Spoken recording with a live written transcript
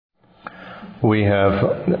We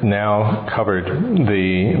have now covered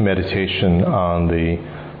the meditation on the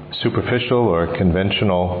superficial or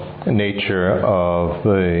conventional nature of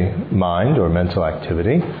the mind or mental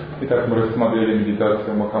activity. Итак, мы рассмотрели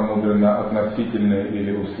медитацию махамудре на относительной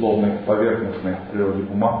или условной поверхностной природе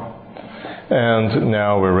ума. And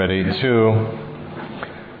now we're ready to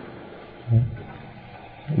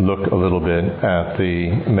look a little bit at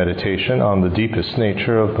the meditation on the deepest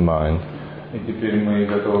nature of the mind. И теперь мы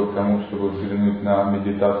готовы к тому, чтобы взглянуть на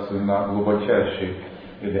медитацию на глубочайшей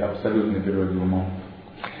или абсолютной природе ума.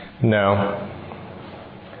 Now,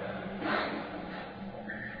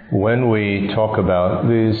 when we talk about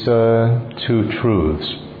these two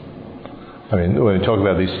truths, when we talk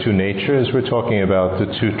about these two natures, we're talking about the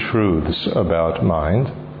two truths about mind.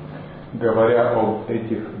 Говоря об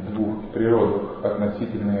этих двух природах,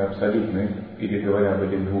 относительной и абсолютной, или говоря об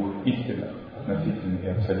этих двух истинах, относительной и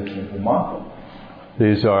абсолютной ума,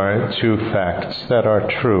 these are two facts that are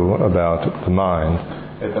true about the mind.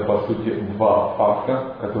 Это, по сути, два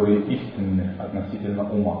факта, которые истинны относительно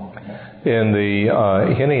ума. In the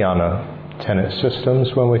Hinayana tenet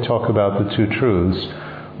systems, when we talk about the two truths,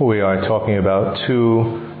 we are talking about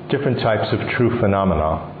two different types of true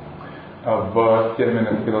phenomena. В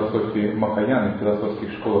терминах философии Махаяны, в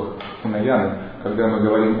философских школах Хинаяны, когда мы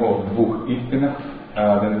говорим о двух истинах, we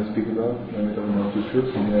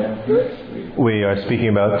are speaking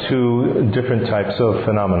about two different types of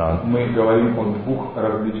phenomena. Мы говорим о двух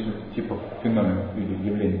различных типах феноменов или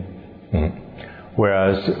явлений.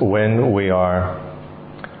 Whereas when we are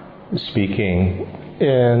speaking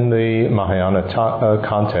in the Mahayana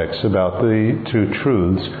context about the two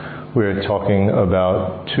truths, we're talking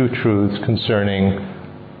about two truths concerning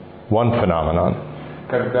one phenomenon.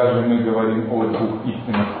 Когда же мы говорим о двух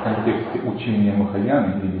истинах в контексте учения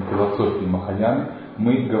Махаяны или философии Махаяны,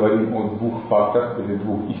 мы говорим о двух фактах или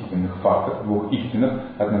двух истинных фактах, двух истинах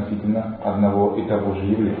относительно одного и того же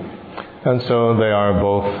явления. And so they are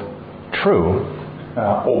both true.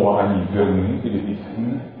 Оба они верны или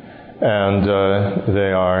истинны. And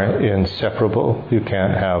they are inseparable. You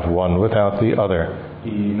can't have one without the other.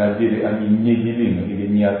 И на деле они неделимы или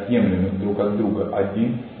неотъемлемы друг от друга.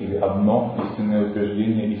 Один или одно истинное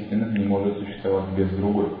утверждение истины не может существовать без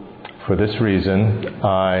другой. For this reason,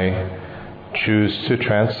 I choose to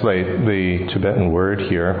translate the Tibetan word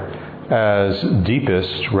here as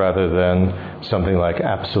deepest rather than something like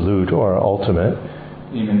absolute or ultimate.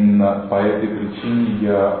 Именно по этой причине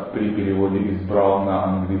я при переводе избрал на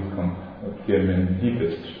английском термин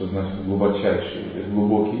deepest, что значит глубочайший или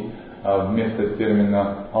глубокий, вместо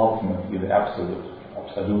термина ultimate или absolute,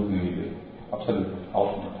 абсолютный или absolute,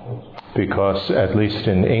 ultimate. Because at least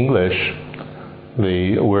in English,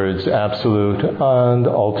 the words absolute and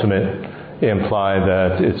ultimate imply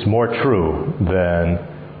that it's more true than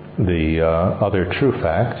the other true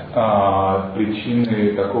fact.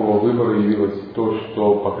 Причиной такого выбора явилось то,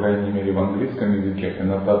 что, по крайней мере, в английском языке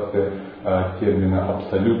коннотация термина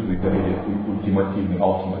абсолютный или ультимативный,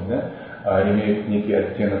 ultimate, да, имеет некий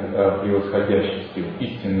оттенок превосходящести,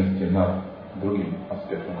 истинности над другим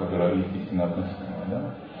аспектом, который есть истинно относительно. Да?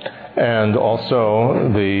 And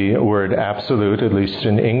also the word absolute, at least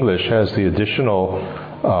in English, has the additional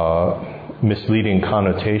misleading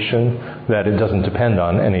connotation that it doesn't depend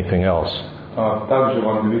on anything else. Также в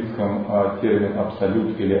английском термин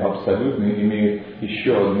абсолют или абсолютный имеет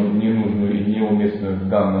еще одну ненужную и неуместную в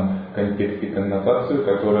данном контексте коннотацию,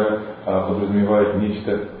 которая подразумевает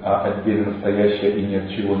нечто отдельно стоящее и ни от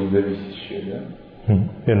чего не зависящее. Да?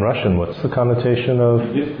 In Russian, what's the connotation of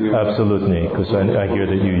absolutely? Because I hear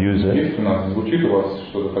that you use it. Есть у нас, звучит у вас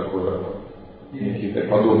что-то такое, какие-то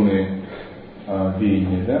подобные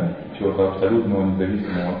веяния, да? Чего-то абсолютного,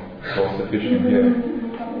 независимого, self-sufficient.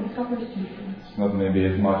 It's not maybe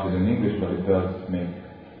as much as in English, but it does make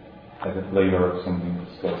as a flavor of something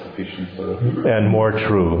self-sufficient. And more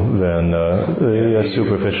true than the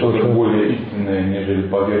superficial truth. Более истинное, нежели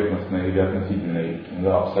поверхностное или относительное истинное,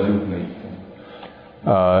 да, абсолютное истинное.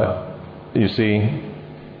 You see,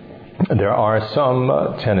 there are some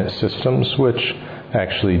tenet systems which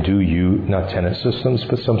actually do use, not tenet systems,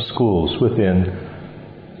 but some schools within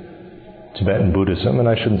Tibetan Buddhism, and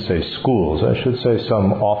I shouldn't say schools, I should say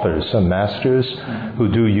some authors, some masters who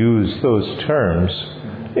do use those terms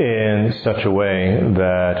in such a way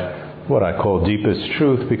that what I call deepest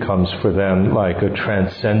truth becomes for them like a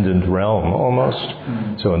transcendent realm almost.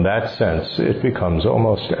 So in that sense, it becomes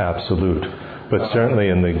almost absolute. But certainly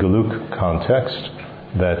in the Geluk context,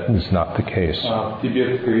 that is not the case. В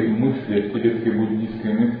тибетской мысли, в тибетской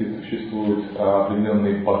буддийской мысли существуют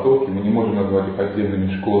определенные потоки. Мы не можем назвать их отдельными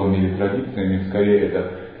школами или традициями. Скорее,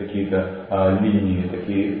 это какие-то линии,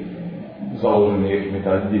 такие заложенные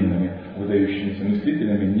какими-то отдельными выдающимися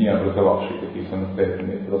мыслителями, не образовавшие такие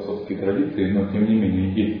самостоятельные философские традиции, но тем не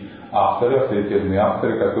менее есть авторы, авторитетные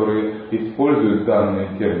авторы, которые используют данные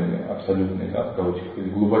термины абсолютные, да, в кавычках, или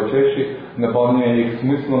глубочайшие, наполняя их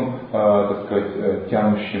смыслом, так сказать,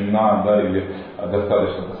 тянущим на, да, или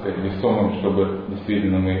достаточно, так сказать, весомым, чтобы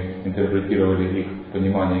действительно мы интерпретировали их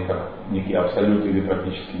понимание как некий абсолют или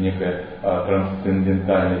практически некая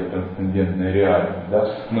трансцендентальная или трансцендентная реальность. Да?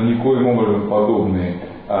 Но никоим образом подобные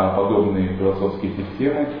философские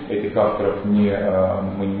системы этих авторов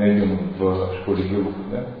мы не найдем в школе живых.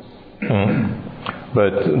 Да?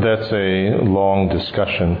 But that's a long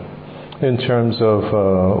discussion in terms of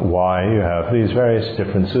why you have these various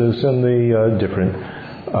differences in the different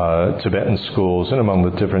Tibetan schools and among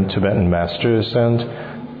the different Tibetan masters, and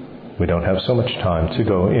we don't have so much time to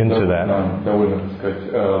go into that. Довольно, так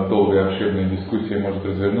сказать, долгая, обширная дискуссия может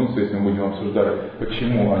развернуться, если мы будем обсуждать,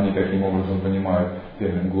 почему они таким образом понимают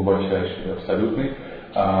термин глубочайший и абсолютный,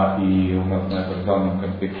 и у нас на это в данном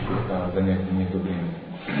контексте занятия нет времени.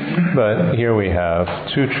 But here we have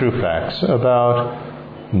two true facts about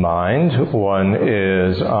mind. One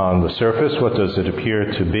is on the surface, what does it appear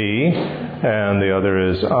to be, and the other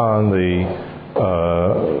is on the,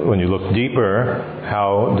 when you look deeper,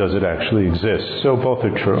 how does it actually exist. So both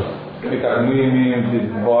are true. Итак, мы имеем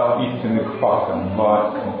здесь два истинных факта,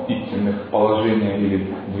 два истинных положения или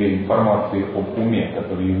две информации об уме,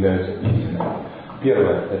 которые являются истинными.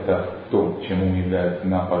 Первое – это то, чем ум является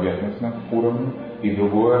на поверхностном уровне, и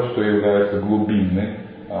другое, что является глубинной,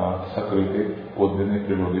 сокрытой, подлинной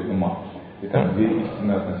природой ума. Итак, две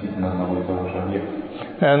истины относительно одного и того же объекта.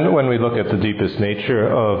 And when we look at the deepest nature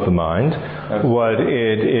of the mind, what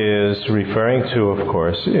it is referring to, of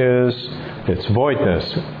course, is its voidness.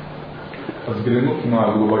 Взглянув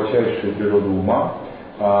на глубочайшую природу ума,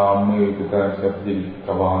 мы пытаемся определить,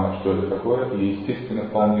 что это такое, и естественно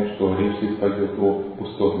вполне, что речь здесь пойдет о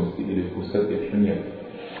пустотности или пустоте, что нет.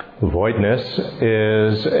 Voidness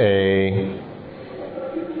is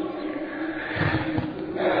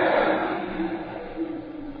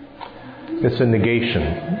it's a negation.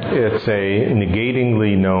 It's a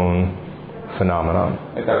negatingly known phenomenon.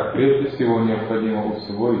 Итак, прежде всего необходимо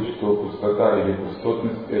усвоить, что пустота или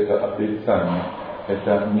пустотность – это отрицание,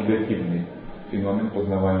 это негативный феномен,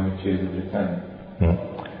 познаваемый через отрицание.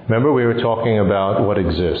 Remember, we were talking about what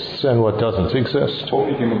exists and what doesn't exist.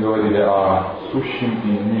 Помните, мы говорили о сущем и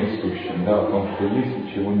несущем, да, о том, что есть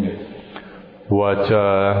и чего нет. What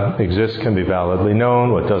exists can be validly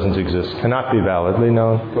known. What doesn't exist cannot be validly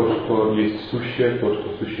known. То, что есть сущее, то,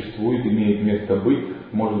 что существует, имеет место быть,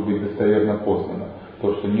 может быть достоверно познано.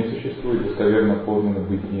 То, что не существует, достоверно познано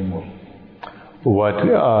быть не может. What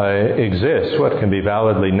exists, what can be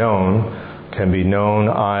validly known, can be known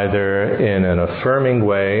either in an affirming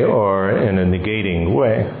way or in a negating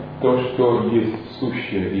way. То, что есть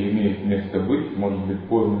сущее и имеет место быть, может быть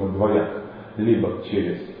познано двояко. Либо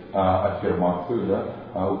через аффирмацию,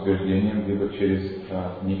 да, утверждением, либо через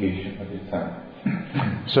negation, отрицание.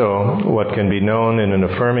 So, what can be known in an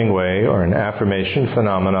affirming way or an affirmation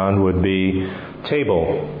phenomenon would be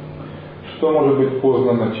table. Что может быть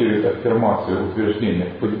познано через аффирмацию, утверждение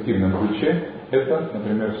в позитивном ключе, это,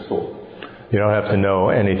 например, стол. You don't have to know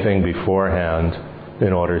anything beforehand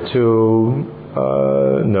in order to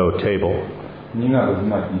know table. Не надо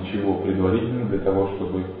знать ничего предварительно для того,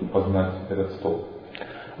 чтобы познать этот стол.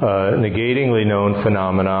 Negatingly known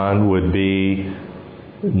phenomenon would be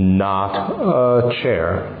not a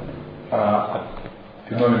chair.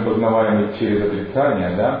 Феномен, познаваемый через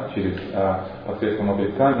отрицание, да, через посредством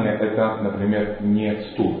отрицания, это, например, не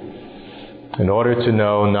стул. In order to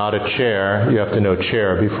know not a chair, you have to know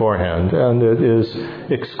chair beforehand, and it is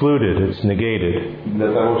excluded, it's negated.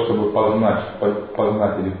 Для того, чтобы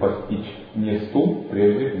познать или постичь не стул,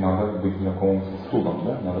 прежде надо быть знакомым со стулом,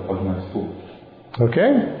 да, надо познать стул.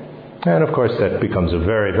 Okay? And of course that becomes a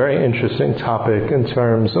very, very interesting topic in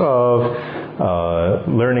terms of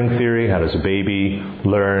learning theory. How does a baby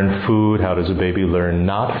learn food? How does a baby learn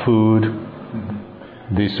not food?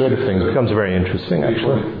 These sort of things becomes very interesting,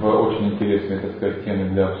 actually. Очень интересные, так сказать, темы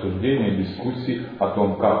для обсуждения, дискуссий о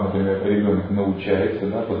том, как, например, ребенок научается,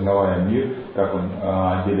 да, познавая мир, как он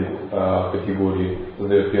делит категории,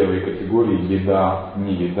 создает первые категории: еда,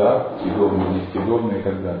 не еда, съедобное, несъедобное и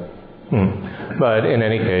так далее. But in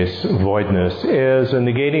any case, voidness is a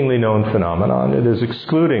negatingly known phenomenon. It is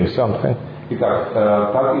excluding something. Итак,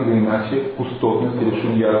 так или иначе, пустотность или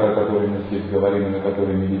шуньята, о которой мы здесь говорим и на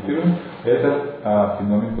которой медитируем, это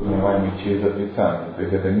феномен, познаваемый через отрицание, то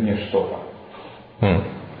есть это не что-то.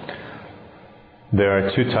 There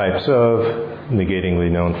are two types of negatingly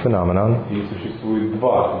known phenomenon. И существует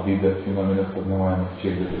два вида феноменов, познаваемых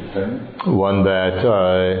через отрицание. One that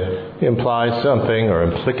implies something, or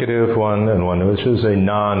implicative one, and one which is a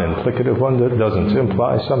non-implicative one that doesn't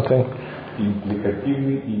imply something.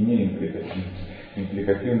 Импликативный и неимпликативный.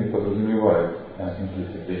 Импликативный подразумевает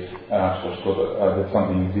implicitly, that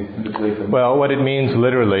something exists in the place of... Well, what it means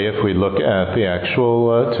literally, if we look at the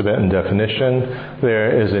actual Tibetan definition,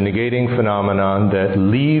 there is a negating phenomenon that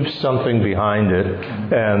leaves something behind it,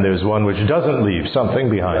 and there's one which doesn't leave something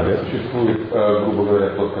behind it. Существует, грубо говоря,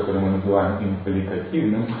 тот, который мы называем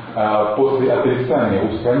импликативным. После отрицания,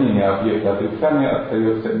 устранения объекта отрицания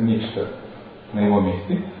остается нечто на его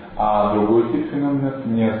месте, а другой тип феноменов,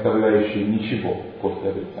 не оставляющий ничего после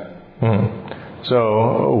отрицания.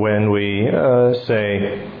 So when we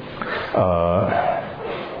say,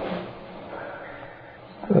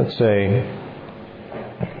 let's say,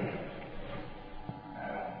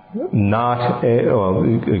 not a, well,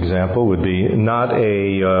 example would be not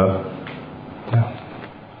a,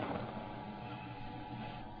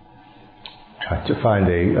 try to find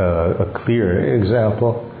a clear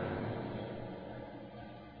example.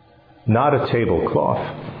 Not a tablecloth.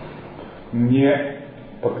 Не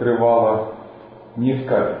покрывало, не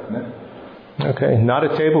скатерть, да? Okay, not a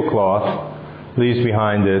tablecloth leaves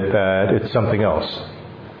behind it that it's something else.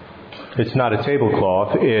 It's not a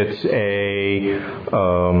tablecloth, it's a,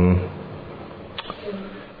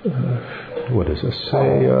 what does this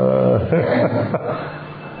say?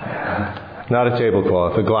 Not a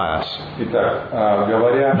tablecloth, a glass. Итак,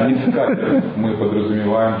 говоря не скатерть, мы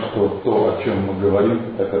подразумеваем, что то, о чем мы говорим,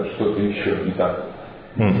 это что-то еще, не так.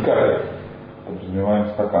 Скатерть, подразумеваем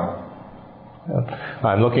стакан.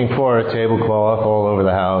 I'm looking for a tablecloth all over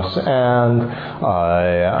the house, and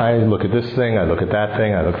I look at this thing, I look at that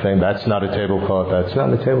thing, I look at that thing. That's not a tablecloth, that's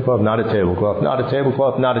not a tablecloth, not a tablecloth, not a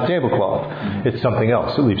tablecloth, not a tablecloth. It's something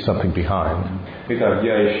else, it leaves something behind. Итак,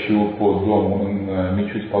 я ищу по дому,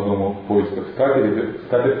 мечусь по дому в поисках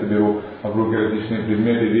скатерти, беру в руки различные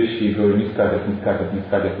предметы, вещи и говорю не скатерть, не скатерть, не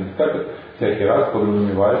скатерть, не скатерть. Всякий раз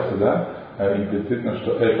подразумевается, да, имплицитно,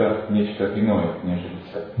 что это нечто иное, нежели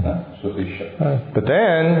скатерть, да, что-то еще. But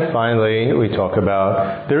then, finally, we talk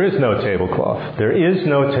about there is no tablecloth. There is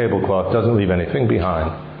no tablecloth, doesn't leave anything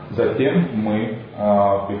behind. Затем мы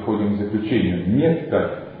приходим к заключению. Нет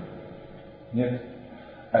скатерти. Нет.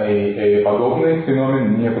 И подобный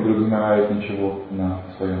феномен не подразумевает ничего на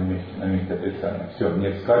своем месте, на месте отрицания. Все,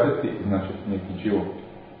 нет скатерти, значит нет ничего.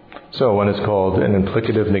 So one is called an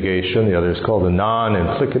implicative negation, the other is called a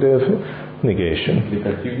non-implicative negation.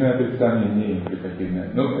 Импликативное отрицание, не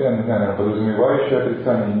импликативное. Ну, я не знаю, подразумевающее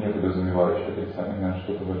отрицание, не подразумевающее отрицание. Наверное,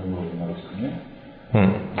 что-то в этом роде на русском, нет?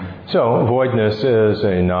 So voidness is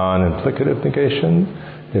a non-implicative negation.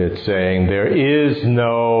 It's saying there is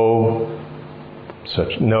no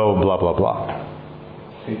blah blah blah.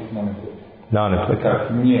 Non-implicative.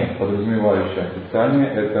 Итак, не подразумевающее отрицание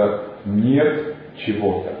 – это нет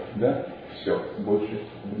чего-то, да? Все, больше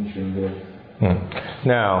ничего не говорится.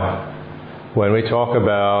 Now, when we talk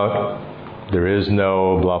about there is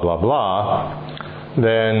no blah blah blah,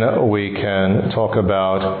 then we can talk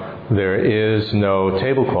about there is no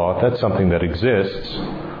tablecloth. That's something that exists.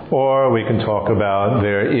 Or we can talk about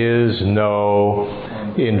there is no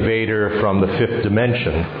invader from the fifth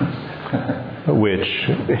dimension, which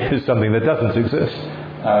is something that doesn't exist.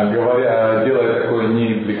 Делая такое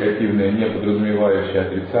неимпликативное, не подразумевающее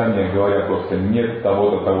отрицание, говоря просто нет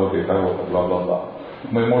того-то, того-то и того-то, бла-бла-бла.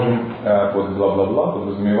 Мы можем под бла-бла-бла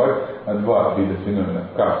подразумевать два вида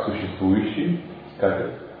феноменов, как существующий,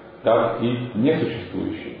 так и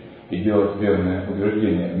несуществующий. И делать верное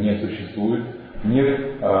утверждение: не существует,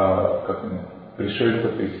 нет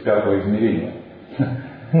пришельцев из пятого измерения.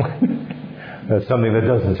 That's something that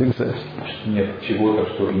doesn't exist. Нет чего-то,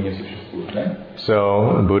 что и не существует, да?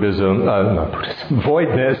 So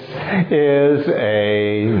voidness is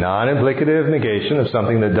a non-implicative negation of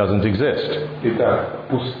something that doesn't exist. Итак,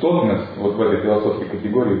 пустотность, вот в этой философской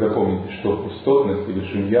категории запомните, что пустотность или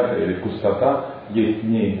шуньята, или пустота есть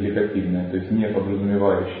неимпликативное, то есть не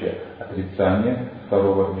подразумевающее отрицание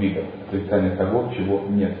второго вида, отрицание того, чего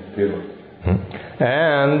нет в природе.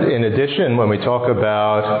 And in addition, when we talk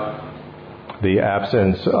about the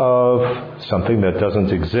absence of something that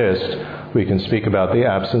doesn't exist, we can speak about the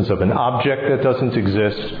absence of an object that doesn't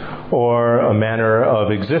exist or a manner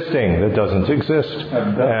of existing that doesn't exist.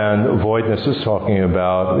 And voidness is talking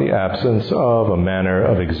about the absence of a manner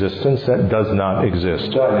of existence that does not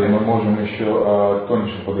exist. Далее мы можем еще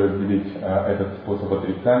тоньше подразделить этот способ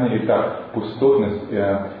отрицания. Итак, пустотность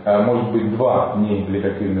может быть два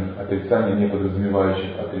неимпликативных отрицания, не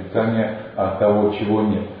подразумевающих отрицания того, чего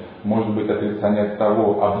нет. Может быть отрицание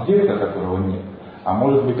того объекта, которого нет, а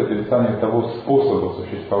может быть отрицание того способа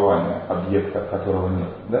существования объекта, которого нет.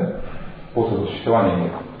 Да? Способа существования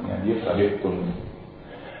нет. Не объекта, объекта тоже нет.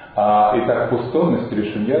 Итак, пустотность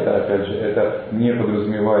или шуньята, опять же, это не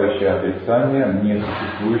подразумевающее отрицание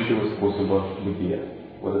несуществующего способа бытия.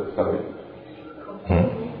 Вот это второй.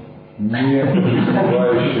 Не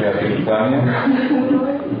подразумевающее отрицание,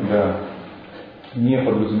 да, не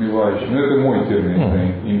подразумевающее, ну это мой термин,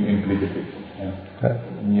 имплицитив.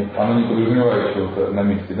 Оно не подразумевающее на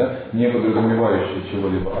месте, да, не подразумевающее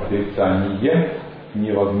чего-либо отрицание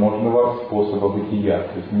невозможного способа бытия,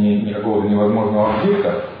 то есть не какого-то невозможного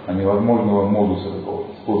объекта, а невозможного модуса такого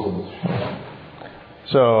способа существования.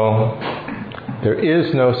 So, there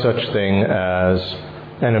is no such thing as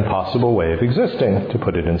an impossible way of existing, to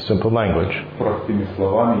put it in simple language. Простыми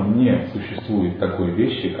словами, не существует такой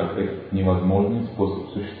вещи, как невозможный способ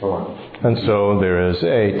существования. And so there is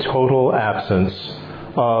a total absence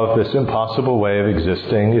of this impossible way of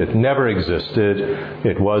existing. It never existed.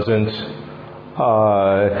 It wasn't,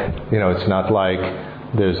 it's not like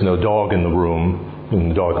there's no dog in the room,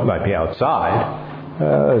 and the dog might be outside.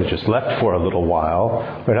 It just left for a little while.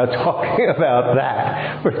 We're not talking about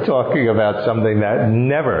that. We're talking about something that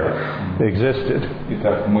never existed.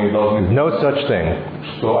 Итак, мы должны No such thing.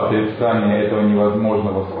 Что отрицание этого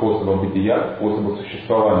невозможного способа бытия, способа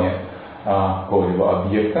существования какого-либо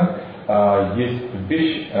объекта, есть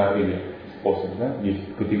вещь или способ, да?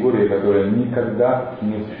 Есть категория, которая никогда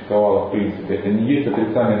не существовала в принципе. Это не есть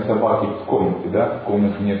отрицание собаки в комнате, да? В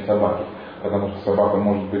комнате нет собаки. Потому что собака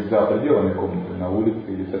может быть за пределами комнаты, на улице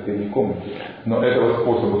или в соседней комнате. Но этого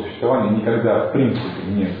способа существования никогда в принципе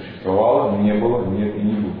не существовало, не было, нет и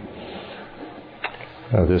не будет.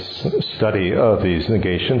 This study of these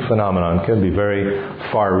negation phenomenon can be very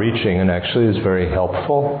far-reaching and actually is very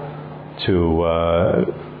helpful to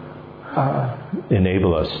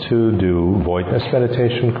enable us to do voidness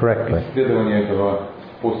meditation correctly. Исследование этого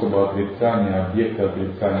способа отрицания, объекта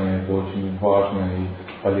отрицания, это очень важная и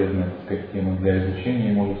полезная, так сказать, тема для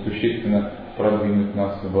изучения и может существенно продвинуть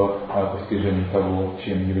нас в постижении того,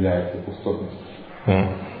 чем является пустотность.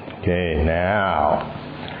 Okay, now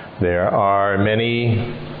there are many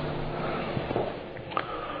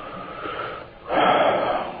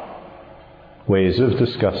ways of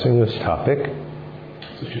discussing this topic.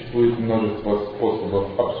 Существует множество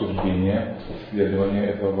способов обсуждения, исследования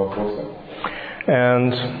этого вопроса.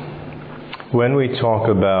 And when we talk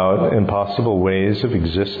about impossible ways of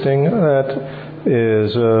existing, that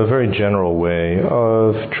is a very general way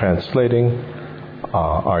of translating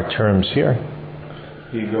our terms here.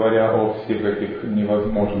 И говоря о всех этих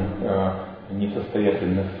невозможных,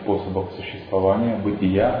 несостоятельных способах существования,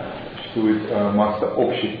 бытия, существует масса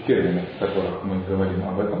общих терминов, в которых мы говорим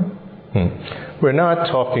об этом. We're not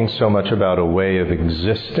talking so much about a way of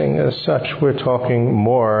existing as such. We're talking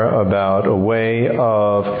more about a way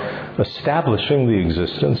of establishing the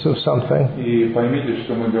existence of something. И поймите,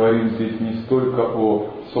 что мы говорим здесь не столько о,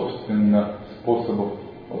 собственно, способах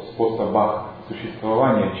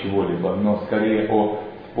существования чего-либо, но скорее о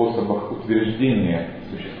способах утверждения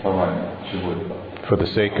существования чего-либо. For the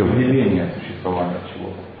sake of определения существования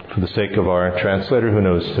чего-то. For the sake of our translator who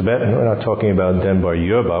knows Tibetan, we're not talking about Denbar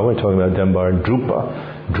Yerba, we're talking about Denbar Drupa.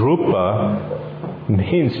 Drupa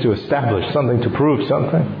means to establish something, to prove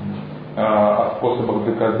something. О способах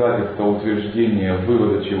доказательства, утверждения,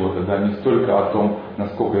 вывода чего-то, да, не столько о том,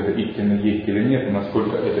 насколько это истина есть или нет, а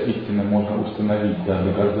насколько это истина можно установить, да,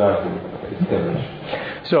 доказать, establish.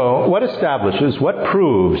 So, what establishes, what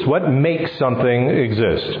proves, what makes something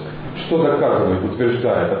exist? Что доказывает,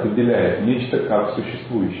 утверждает, определяет нечто как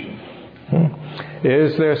существующее?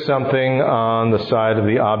 Is there something on the side of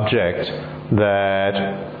the object that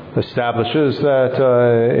establishes that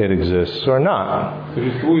it exists or not?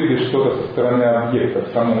 Существует ли что-то со стороны объекта,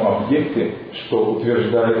 в самом объекте, что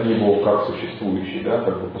утверждает его как существующий, да,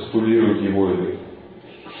 как бы постулирует его или...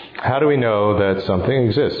 How do we know that something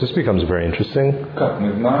exists? This becomes a very interesting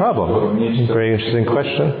problem. Very interesting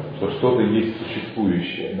question. Что что-то есть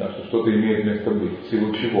существующее, да, что что-то имеет место быть. В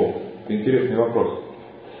силу чего? Это интересный вопрос.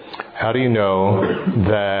 How do you know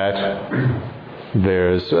that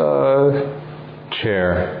there's a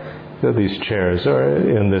chair, that these chairs are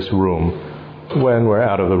in this room when we're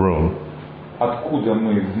out of the room? Откуда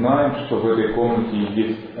мы знаем, что в этой комнате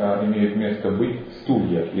имеет место быть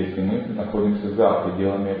стулья, если мы находимся за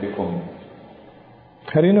пределами этой комнаты?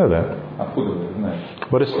 How do you know that? Откуда вы знаете?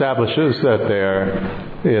 What establishes that they're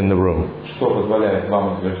in the room? Что позволяет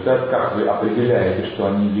вам утверждать, как вы определяете, что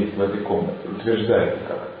они есть в этой комнате? Утверждаете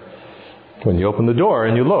как? When you open the door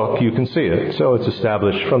and you look, you can see it. So it's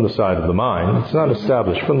established from the side of the mind. It's not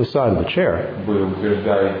established from the side of the chair. Вы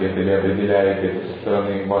утверждаете это или определяете это со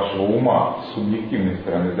стороны вашего ума, с субъективной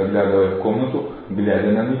стороны, заглядывая в комнату,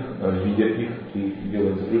 глядя на них, видя их и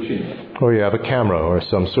делая заключение. Or you have a camera or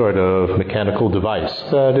some sort of mechanical device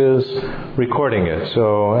that is recording it.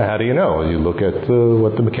 So how do you know? You look at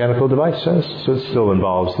what the mechanical device says. So it still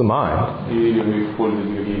involves the mind. Или вы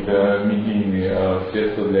используете какие-то медийные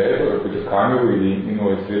средства для этого, какую-то камеру или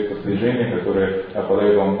иное средство слежения, которое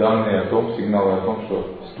подает вам данные о том, сигналы о том, что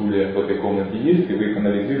стулья в этой комнате есть, и вы их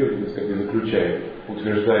анализируете, так сказать, заключаете,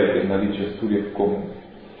 утверждаете наличие стульев в комнате.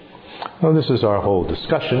 Well, this is our whole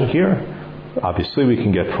discussion here. Obviously, we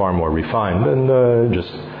can get far more refined than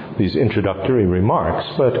just these introductory remarks,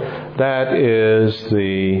 but that is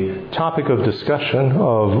the topic of discussion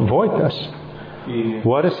of voidness.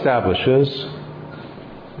 What establishes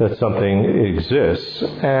that something exists,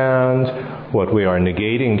 and what we are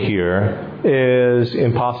negating here is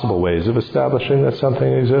impossible ways of establishing that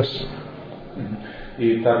something exists.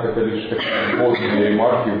 И так это лишь вводные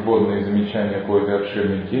ремарки, вводные замечания по этой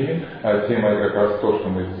обширной теме. Тема это как раз то, что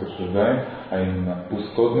мы здесь обсуждаем, а именно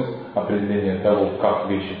пустотность, определение того, как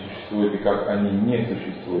вещи существуют и как они не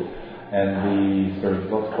существуют. And the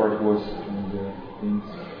last part was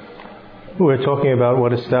we're talking about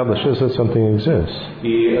what establishes that something exists.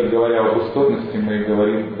 И говоря о пустотности, мы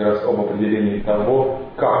говорим как раз об определении того,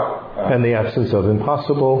 как. And the absence of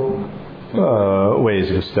impossible ways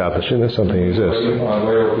of establishing that something exists.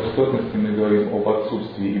 Говоря о пустотности, мы говорим об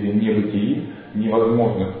отсутствии или небытии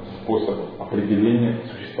невозможных способов определения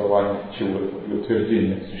существования чего-либо и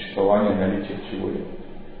утверждения существования наличия чего-либо.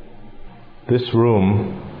 This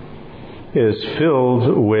room is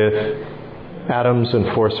filled with atoms and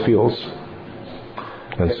force fields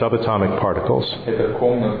and subatomic particles. Эта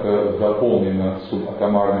комната заполнена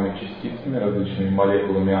субатомарными частицами, различными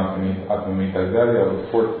молекулами, атомами и так далее,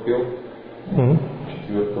 а force field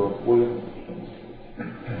четвертого поля.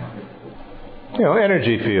 You know,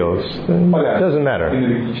 energy fields. Doesn't matter.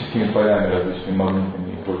 Энергетическими полями, различными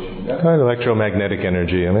магнитными и прочими, да? Kind of electromagnetic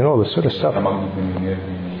energy. I mean, all this sort of stuff. Магнитными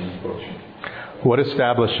энергиями и прочим. What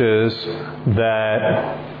establishes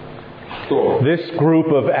that this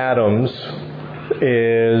group of atoms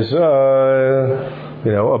is,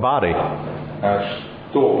 a body?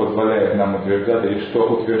 Что позволяет нам утверждать, или что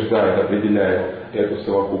утверждает, определяет эту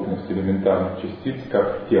совокупность элементарных частиц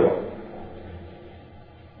как тело?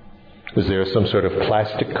 Is there some sort of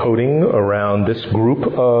plastic coating around this group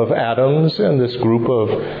of atoms and this group of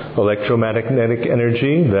electromagnetic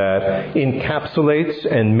energy that encapsulates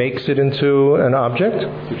and makes it into an object,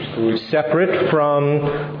 separate from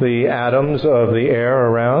the atoms of the air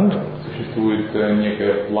around? Существует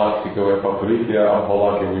некое пластиковое покрытие,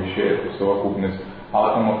 обволакивающее эту совокупность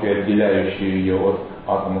атомов и отделяющее ее от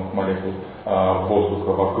атомов молекул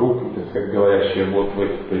воздуха вокруг, так сказать, говорящее, вот в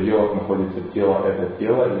этих пределах находится тело, это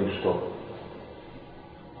тело или что?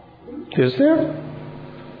 Is there?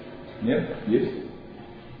 Нет, есть.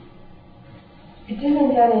 It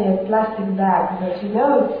isn't any plastic bag, but it's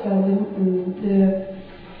the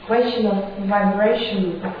question of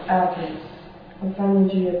vibration of atoms, of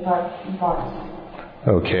energy parts.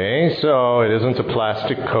 Okay, so it isn't a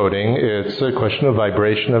plastic coating, it's a question of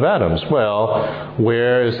vibration of atoms. Well,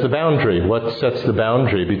 where is the boundary? What sets the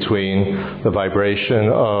boundary between the vibration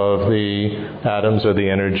of the atoms or the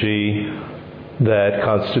energy that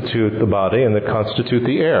constitute the body and that constitute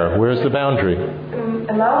the air? Where's the boundary?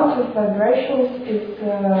 Amount of vibrations is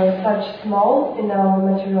such small in our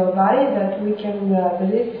material body that we can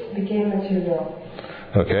believe it became material.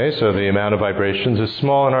 Okay, so the amount of vibrations is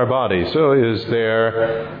small in our body. So is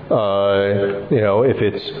there, if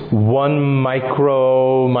it's one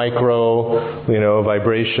micro,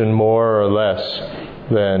 vibration more or less,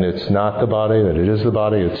 then it's not the body, that it is the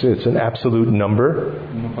body. It's an absolute number.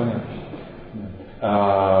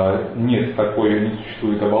 Нет, такой не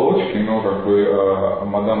существует оболочки, но как бы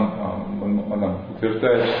мадам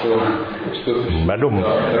утверждает, что существуют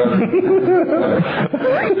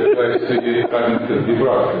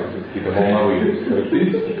вибрации, какие-то волновые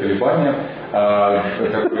характеристики, колебания,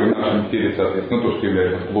 которые в нашем теле, соответственно, то, что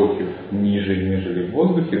является плотью ниже, нежели в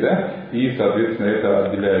воздухе, да, и, соответственно, это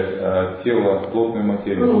отделяет тело, плотную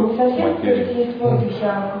материю от материи. Есть в воздухе,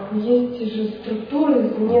 а есть же структуры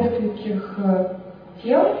из нескольких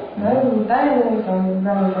тел, да, металлов, там, и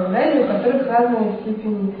так далее, у которых разная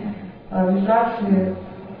степень вибрации.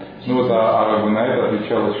 Ну вот, на это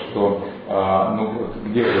отвечалось, что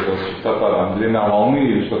где эта частота, там, длина волны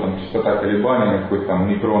или что там, частота колебаний, какой-то там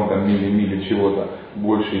микрон, там, мили чего-то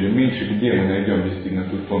больше или меньше, где мы найдем действительно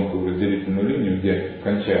ту тонкую разделительную линию, где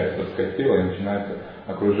кончается, так сказать, тело и начинается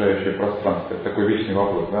окружающее пространство. Это такой вечный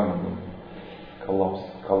вопрос, да? Коллапс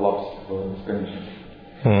бесконечности.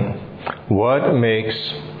 What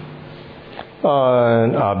makes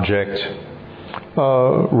an object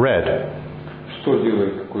red? Что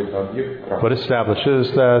делает какой-то объект красным? What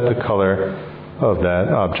establishes that the color of that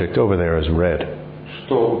object over there is red?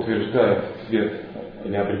 Что утверждает цвет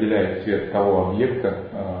или определяет цвет того объекта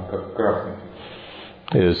как красный?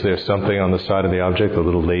 Is there something on the side of the object, a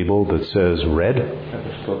little label that says red?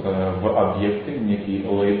 Это что-то в объекте, некий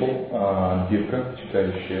лейбл, бирка,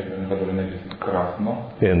 читающая, на которой написано красно.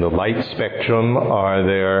 In the light spectrum, are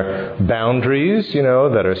there boundaries,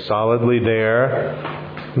 that are solidly there?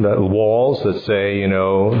 The walls that say,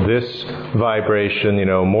 this vibration,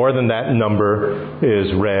 more than that number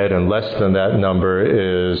is red and less than that number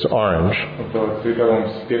is orange.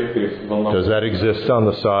 Does that exist on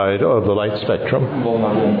the side of the light spectrum? В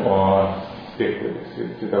волновом спектре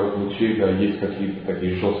световых лучей, да, есть какие-то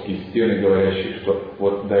такие жесткие стены, говорящие, что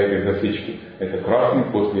вот до этой засечки это красный,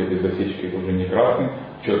 после этой засечки это уже не красный,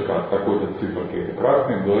 четко от такой-то циферки это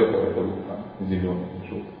красный, до этого это был зеленый,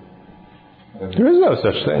 желтый. There is no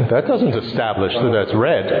such thing. That doesn't establish that that's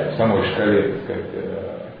red. В самой шкале, так сказать,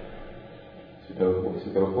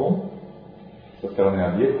 световых волн со стороны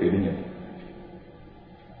объекта или нет?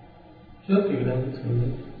 There's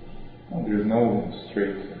no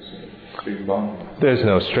straight boundaries. There's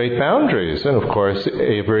no straight boundaries. And of course,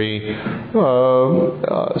 every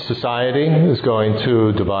society is going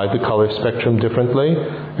to divide the color spectrum differently,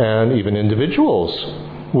 and even individuals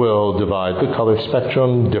will divide the color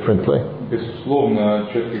spectrum differently. Безусловно,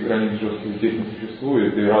 четких границ жестких здесь не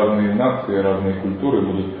существует, и разные нации, разные культуры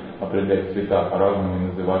будут определять цвета по-разному и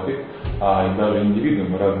называть их, и даже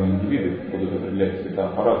индивидуумы, разные индивиды будут определять цвета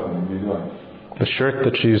по-разному, индивидуально. The shirt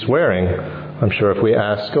that she's wearing, I'm sure if we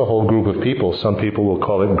ask a whole group of people, some people will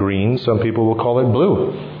call it green, some people will call it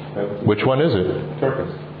blue. Which one is it?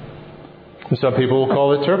 Turquoise. And some people will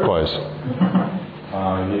call it turquoise.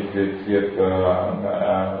 Если цвет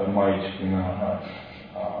маечки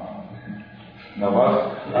на вас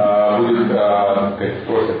будет,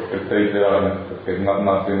 спросят представители разных,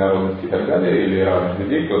 наций, народностей и так далее, или разных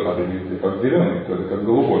людей, кто-то определится как зеленый, кто-то как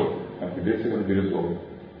голубой, а определится как бирюзовый.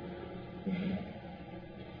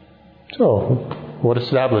 So, what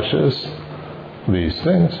establishes these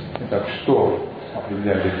things? Итак, что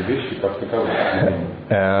определяет эти вещи как таковые?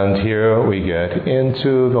 And here we get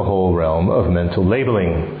into the whole realm of mental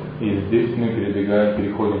labeling. И здесь мы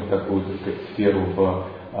переходим в такую, так сказать, сферу в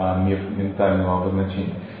мир ментального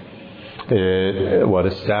обозначения. What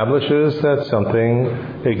establishes that something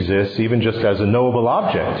exists even just as a knowable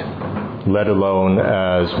object, let alone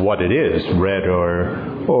as what it is, red or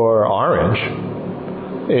orange,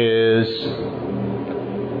 is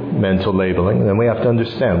mental labeling. Then we have to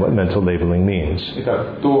understand what mental labeling means.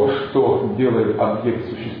 Итак, то, что делает объект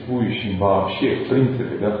существующим вообще, в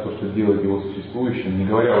принципе, да, то, что делает его существующим, не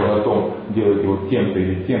говоря уже о том, делает его тем-то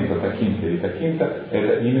или тем-то, таким-то или таким-то,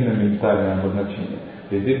 это именно ментальное обозначение.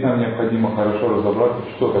 И здесь нам необходимо хорошо разобраться,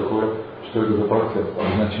 что это за процесс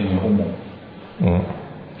обозначения умом.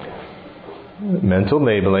 Mental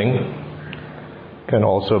labeling can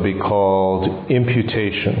also be called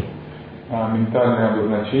imputation. Ментальное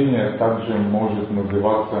обозначение также может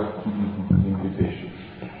называться imputation.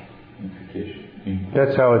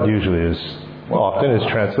 That's how it usually is. Often it's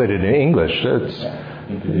translated in English.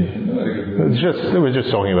 We're just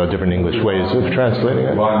talking about different English ways of translating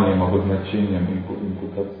it.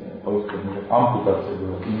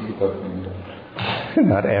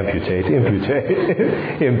 Not amputate,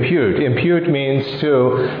 imputate. Impute means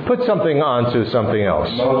to put something onto something else.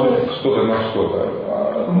 Наложить что-то на что-то.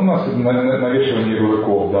 У нас навешивание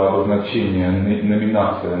ярлыков, да, обозначение,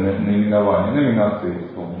 номинация, наименование. Номинации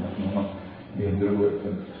есть другое.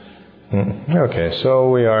 Okay, so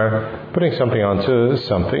we are putting something onto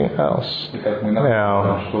something else.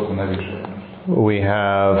 Now, we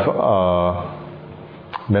have a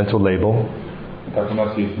mental label. У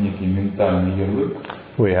нас есть некий ментальный ярлык.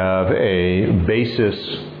 We have a basis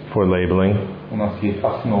for labeling. У нас есть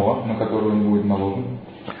основа, на которую он будет наложен.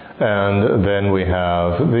 And then we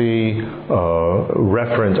have the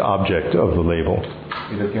referent object of the label.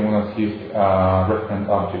 И затем у нас есть referent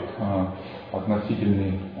object,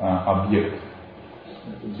 относительный объект.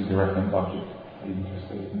 The referent object.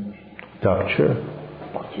 Docture.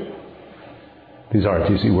 These aren't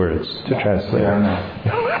easy words to translate.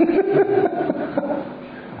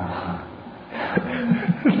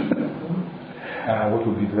 What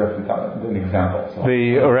would be the reference, an example? So.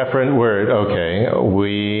 The referent word, okay.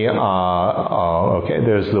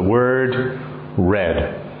 There's the word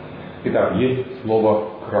red. Итак, есть слово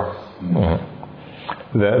красный.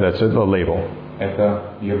 That's a label. Это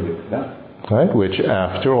ярлык, да? Right? Which,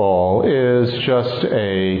 after all, is just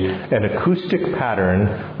an acoustic pattern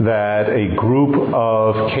that a group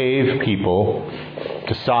of cave people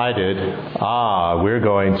decided, we're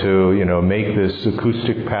going to, make this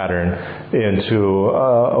acoustic pattern into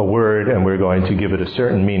a word, and we're going to give it a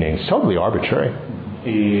certain meaning. It's totally arbitrary.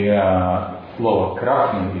 И слово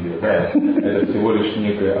красный или red это всего лишь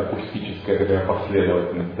некая акустическая такая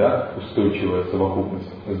последовательность, да, устойчивая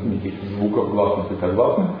совокупность неких звуков, гласных и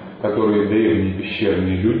согласных, которые древние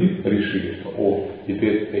пещерные люди решили, что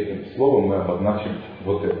теперь этим словом мы обозначим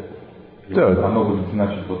вот это. Оно будет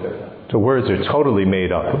значить вот это. The words are totally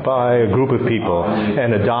made up by a group of people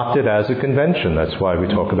and adopted as a convention. That's why we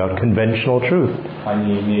talk about conventional truth.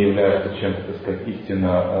 Они не являются чем-то, так сказать,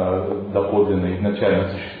 истинно доподлинно изначально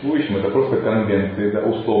существующим. Это просто конвенции, да,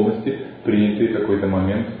 условности, принятые в какой-то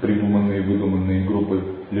момент, придуманные, выдуманные группой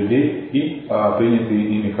людей и принятые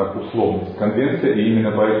ими как условность. Конвенция, и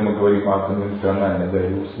именно поэтому мы говорим о конвенциональной, да,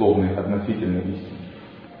 или условной относительной истине.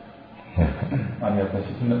 А не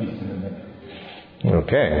относительно истины, да.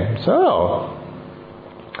 Okay, so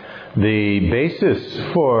the basis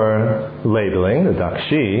for labeling, the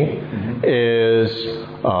dakshi, is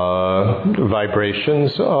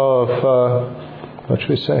vibrations of, what should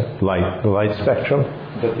we say, light, the light spectrum.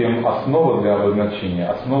 Затем основа для обозначения,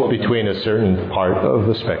 between a certain part of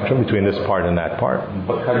the spectrum, between this part and that part.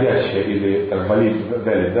 Подходящая или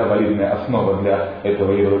валидная основа для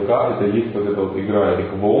этого ярлыка, это есть вот эта вот игра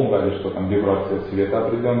этих волн, да, или что там, вибрация света,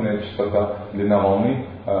 определенная частота, длина волны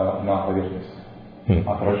на поверхности,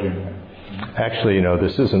 отражение. Actually,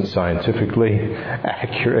 this isn't scientifically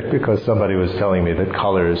accurate because somebody was telling me that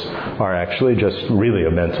colors are actually just really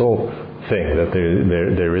a mental thing, that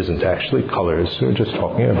there isn't actually colors. We're just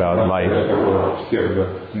talking about light. Это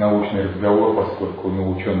научный разговор, поскольку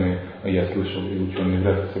ученые, я слышал, и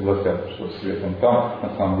ученые согласятся, что свет он там, на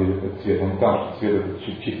самом деле этот свет он там, что свет это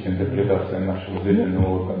чистая интерпретация нашего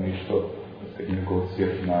зрительного органа, и что никакого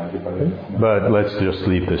света на этой поверхности. But let's just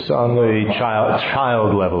leave this on the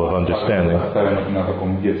child level of understanding of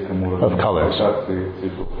colors.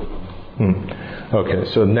 Okay,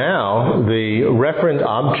 so now the referent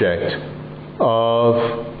object of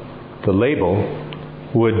the label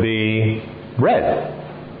would be red.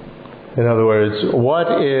 In other words,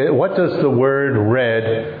 what does the word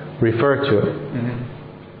red refer to?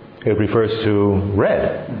 It refers to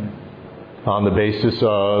red on the basis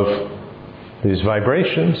of these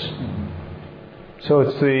vibrations. So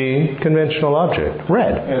it's the conventional object,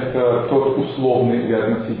 red. Это тот условный или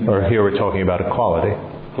относительный. Or here we're talking about a quality.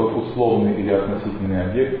 Тот условный или относительный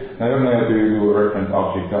объект. Наверное, я переведу referent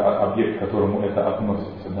object, объект, к которому это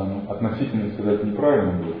относится. Да? Относительно сказать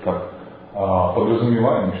неправильно будет, как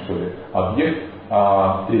подразумеваемый, что ли, объект.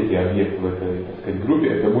 Третий объект в этой, так сказать, группе,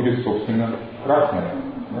 это будет, собственно, красный.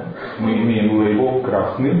 Да? Мы имеем лейбл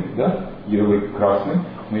красный, да? Ярлык красный.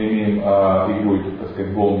 Мы имеем игру, так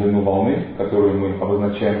сказать, длину волны, которую мы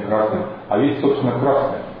обозначаем красным. А есть, собственно,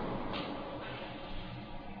 красное.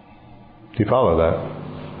 Do you follow that?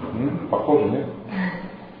 Похоже, нет?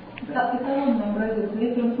 Эталонный образец.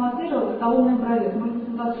 Если рассмотрел, эталонный образец, может быть,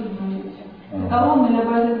 ситуативная вещь. Эталон или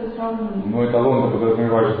образец сравнения? Ну, эталон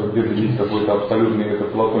подразумевает, что где-то есть какой-то абсолютный, это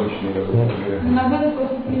платоничный какой-то. Иногда это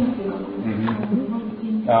просто принцип.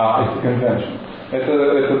 It's convention.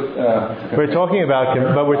 We're talking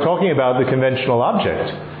about the conventional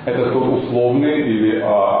object. Это тот условный или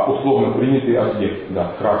условно принятый объект,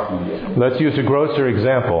 да, красный. Let's use a grosser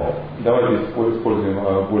example. Давайте используем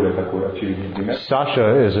более такой очевидный пример.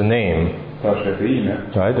 Sasha is a name. Саша это имя.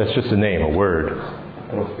 Right? That's just a name, a word.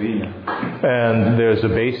 Просто имя. And there's a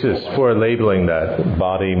basis for labeling that: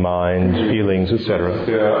 body, mind, feelings, etc.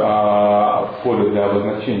 Поле для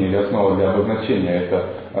обозначения или основа для обозначения это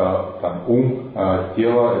там, ум,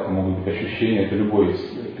 тело, это могут быть ощущения, это любой из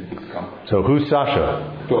этих кам. So who's Sasha?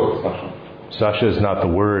 Кто Саша? Sasha is not the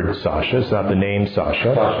word Sasha. It's not the name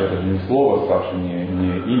Sasha. Sasha это не слово Саша, не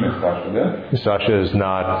имя Саша, да? Sasha is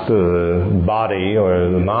not the body or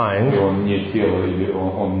the mind. Он не тело или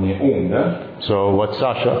он не ум, да? So what's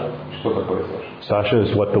Sasha? Что такое Саша? Sasha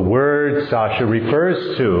is what the word Sasha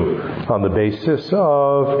refers to on the basis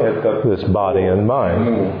of this body and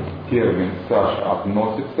mind. Термин Саша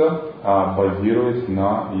относится, базируясь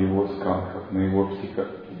на его сканках, на его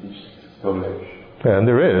психофизических составляющих. And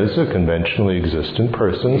there is a conventionally existent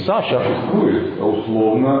person, Sasha. Существует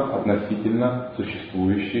условно, относительно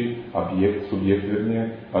существующий объект, субъект,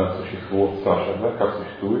 вернее, существо Саша, да, как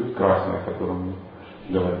существует красное, о котором мы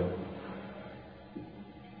говорим.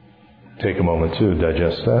 Take a moment to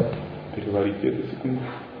digest that. Переварите это секунду.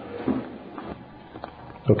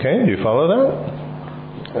 Okay, do you follow that?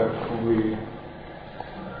 Так, вы...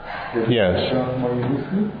 Yes. Мои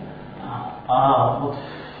мысли? Вот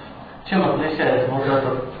чем отличается вот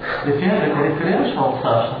этот referential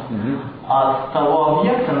Саша от того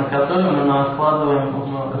объекта, на который мы накладываем,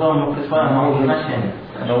 которому мы присваиваем значение?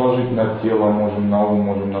 Наложить на тело, можем на ум,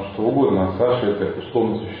 можем на что угодно. А Саша это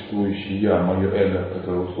условно существующий я, мое эго,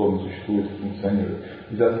 которое условно существует и функционирует.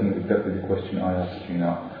 That's exactly the question I asked you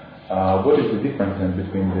now. What is the difference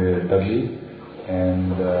between the Daji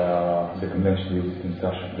and the conventionally existing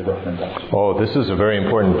Sasha, the referent object? Oh, this is a very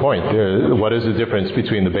important point. What is the difference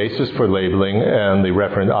between the basis for labeling and the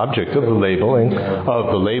referent object of the labeling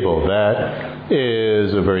of the label? That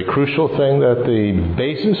is a very crucial thing, that the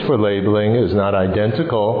basis for labeling is not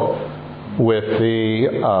identical with the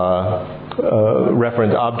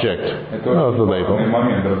referent object of the label. Это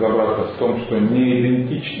момент разобраться в том, что не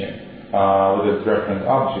идентичны вот этот referent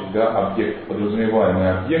object, да, объект,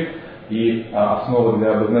 подразумеваемый объект, и основа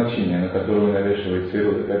для обозначения, на которую навешивается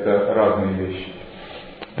ярлык. Это разные вещи.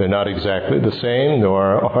 They're not exactly the same,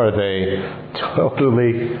 nor are they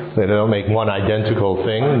they don't make one identical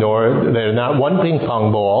thing, nor they're not one ping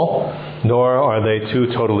pong ball, nor are they two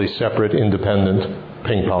totally separate, independent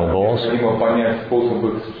ping pong balls. Необходимо понять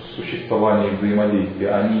способы существования и взаимодействия.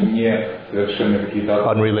 Они не совершенно какие-то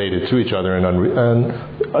unrelated to each other and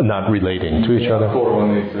not relating to each other.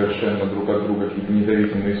 оторванные совершенно друг от друга какие-то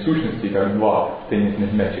независимые сущности, как два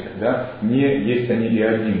теннисных мячика, да? Не есть они и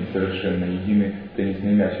один совершенно единый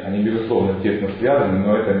теннисный мяч. Они безусловно тесно связаны,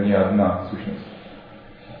 но это не одна сущность.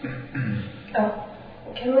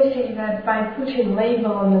 Can we say that by putting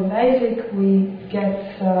label on the basic we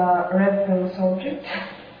get reference object?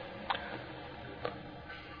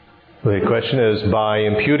 The question is, by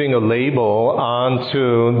imputing a label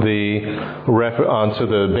onto the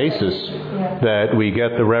basis, that we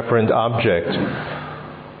get the referent object.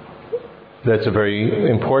 That's a very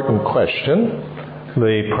important question.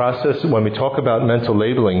 The process, when we talk about mental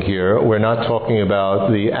labeling here, we're not talking about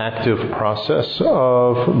the active process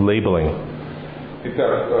of labeling.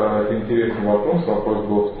 Итак, это интересный вопрос. Вопрос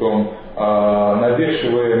был в том,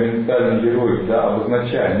 навешивая ментальный ярлык, да,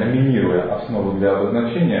 обозначая, номинируя основу для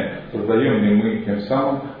обозначения, создаем ли мы тем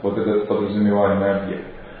самым вот этот подразумеваемый объект.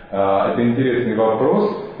 Это интересный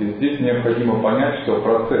вопрос, и здесь необходимо понять, что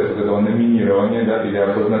процесс вот этого номинирования, да, или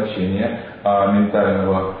обозначения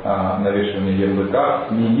ментального навешивания ярлыка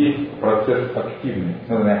не есть процесс активный,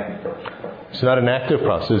 It's not an active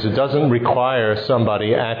process. It doesn't require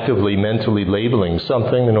somebody actively, mentally labeling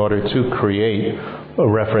something in order to create a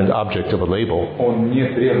referent object of a label. Он не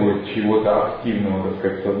требует чего-то активного, так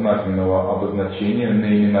сказать, сознательного обозначения,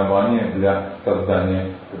 наименования для создания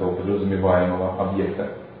этого подразумеваемого объекта.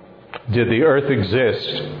 Did the earth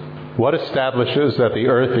exist? What establishes that the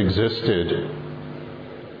earth existed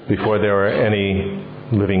before there were any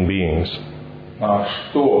living beings?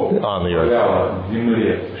 Что позволяло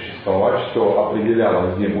Земле существовать, что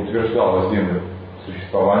определяло Землю, утверждало Землю в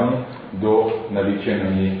существовании до наличия на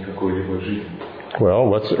ней какой-либо жизни? Well,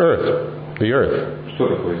 what's Earth? The Earth. Что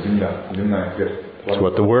такое Земля? Земная твердь. It's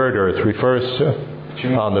what the word Earth refers to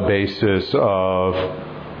on the basis of,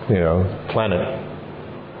 planet.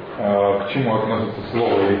 К чему относится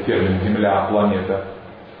слово или термин Земля, планета?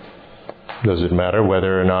 Does it matter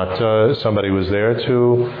whether or not somebody was there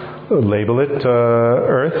to label it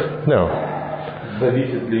Earth? No.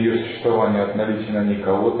 Зависит ли ее существование от наличия на ней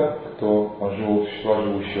кого-то, кто существа,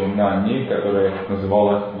 живущего на ней, которое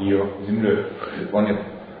называло ее Землей, планетой?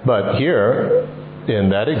 But here, in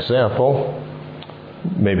that example,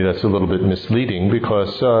 maybe that's a little bit misleading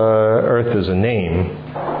because Earth is a name.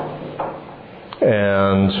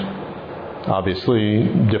 And obviously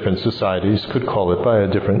different societies could call it by a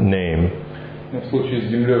different name. В случае с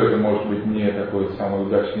Землей это может быть не такой самый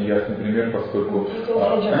удачный ясный пример, поскольку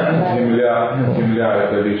Земля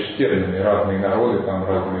это лишь термин, и разные народы, там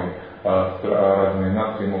разные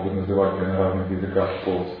нации могут называть ее на разных языках,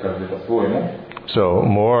 каждый по-своему. So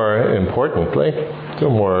more importantly,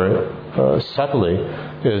 more subtly,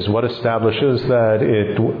 is what establishes that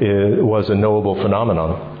it was a knowable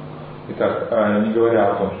phenomenon. Итак, не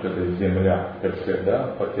говоря о том, что это Земля, да,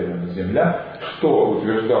 по термину Земля, что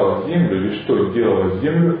утверждало Землю или что делало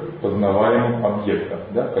Землю познаваемым объектом,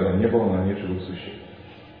 да, когда не было на ней живых существ.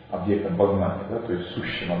 Объектом познания, да, то есть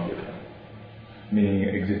сущим объектом.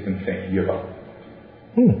 Meaning existent thing, ева.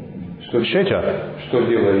 Что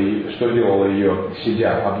делало ее,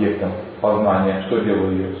 сидя объектом познания, что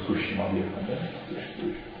делало ее сущим объектом? Да?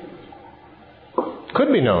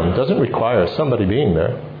 Could be known. Doesn't require somebody being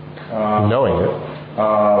there, knowing it.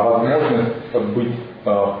 Возможность быть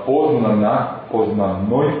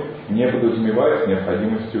познанной не подразумевает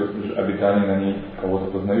необходимостью обитания на ней кого-то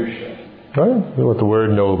познающего. Right? What the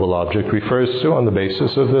word knowable object refers to on the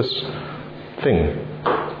basis of this thing.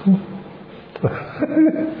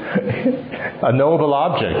 A knowable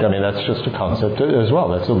object, I mean, that's just a concept as well,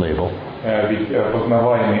 that's a label. Ведь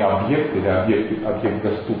познаваемый объект или объект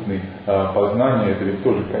доступный познанию, это ведь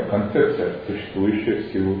тоже концепция, существующая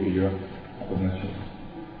в силу ее обозначения.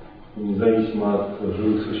 Независимо от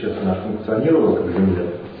живых существ она функционировала как Земля.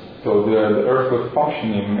 So the earth was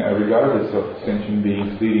functioning regardless of sentient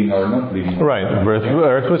beings living or not living. Right, the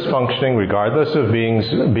earth was functioning regardless of beings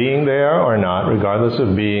being there or not, regardless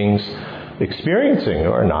of beings experiencing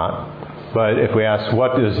or not. But if we ask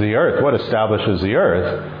what is the earth, what establishes the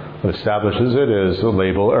earth? What establishes it is the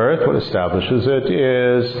label earth. What establishes it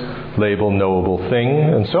is label knowable thing,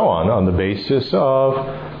 and so on the basis of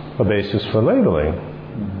a basis for labeling.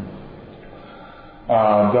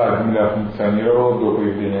 Да, Земля функционировала до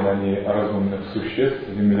появления на ней разумных существ.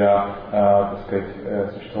 Земля, так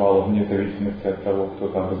сказать, существовала вне зависимости от того,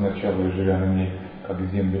 кто-то обозначал ее, живя на ней, как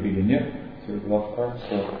Землю или нет. So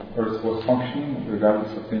Earth was functioning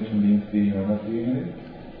regardless of sentient beings being or not being in it.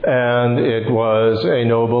 And it was a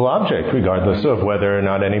knowable object, regardless of whether or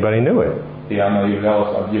not anybody knew it. И она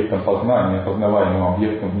являлась объектом познания, познаваемым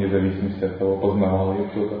объектом вне зависимости от того, познавал ее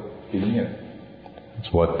кто-то или нет.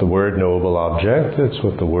 It's what the word knowable object, it's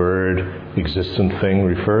what the word existent thing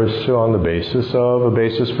refers to on the basis of a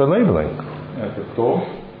basis for labeling. Это то,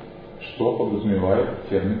 что подразумевает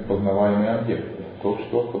термин познаваемый объект. Это то,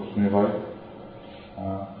 что подразумевает.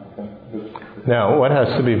 Now, one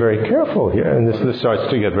has to be very careful here, and this starts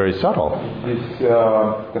to get very subtle. Здесь,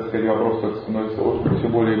 так сказать, вопрос становится все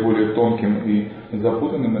более и более тонким и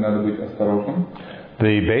запутанным, и надо быть осторожным.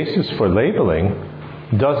 The basis for labeling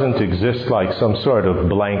doesn't exist like some sort of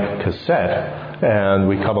blank cassette, and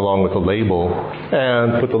we come along with a label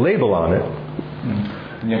and put the label on it.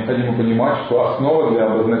 Необходимо понимать, что основа для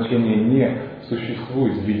обозначения не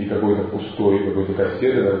существует в виде какой-то пустой, какой-то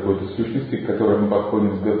кассеты, какой-то сущности, к которой мы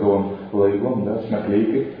подходим с готовым лейблом, да, с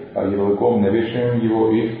наклейкой, ярлыком, навешиваем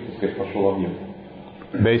его и, так сказать, пошел объект.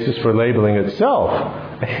 Basis for labeling itself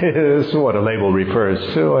is what a label refers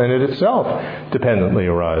to, and it itself dependently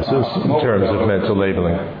arises in terms of mental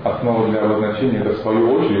labeling. Основа для обозначения – это в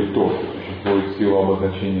свою очередь то, что существует в силу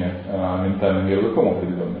обозначения ментальным ярлыком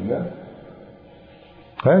определенным, да?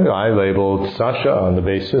 And I labeled Sasha on the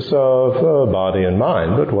basis of body and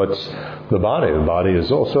mind, but what's the body? The body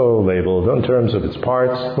is also labeled in terms of its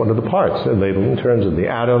parts. What are the parts? They're labeled in terms of the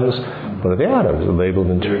atoms. What are the atoms? They're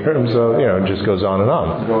labeled in terms of, it just goes on and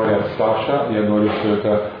on. Говорят Саша, я говорю, что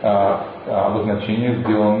это обозначение,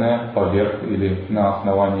 сделанное поверх или на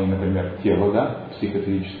основании, например, тела, да,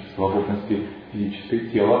 психофизической совокупности физическое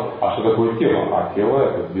тело. А что такое тело? А тело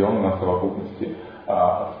это сделано на совокупности,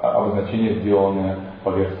 обозначение, сделанное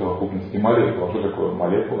поверх совокупности молекул. Что такое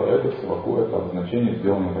молекула? Это совокупность, это обозначение,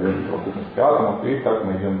 сделанное поверх совокупности атомов, и так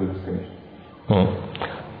мы идем до бесконечности.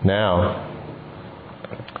 Now,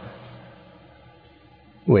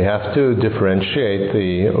 we have to differentiate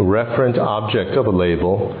the referent object of a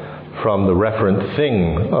label from the referent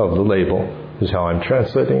thing of the label, is how I'm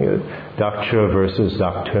translating it. Daksha versus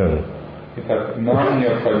Daktun. Итак, нам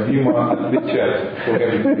необходимо отличать,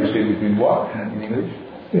 between what in English?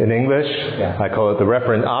 In English, I call it the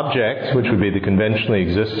referent object, which would be the conventionally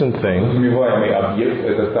existent thing. Подразумеваемый объект –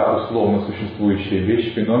 это та условно существующая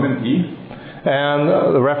вещь, феномен и and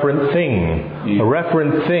the referent thing. A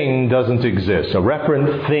referent thing doesn't exist. A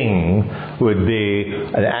referent thing would be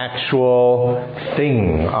an actual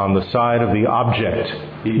thing on the side of the object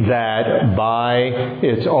that by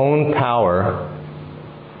its own power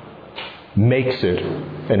makes it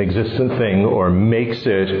an existent thing, or makes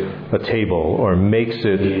it a table, or makes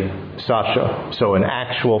it Sasha. So an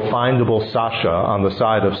actual findable Sasha on the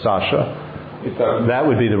side of Sasha. That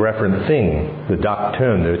would be the referent thing, the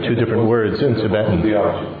Daktun. There are two different words in Tibetan,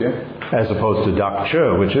 as opposed to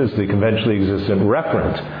Dakcha, which is the conventionally existent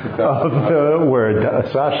referent of the word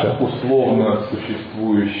Sasha. Условно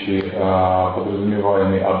существующий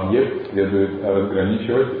подразумеваемый объект следует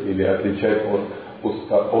разграничивать или отличать от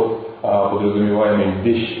подразумеваемой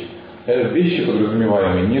вещи. Вещи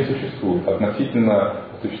подразумеваемые не существуют. Относительно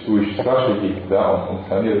существующей Саши есть, да, он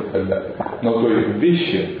функционирует и так далее. Но той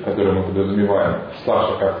вещи, которые мы подразумеваем,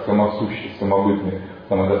 Саша как самосущий, самобытный,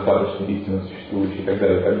 самодостаточный, истинно существующий и так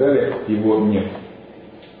далее, его нет.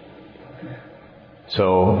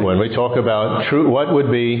 So when we talk about what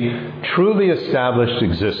would be truly established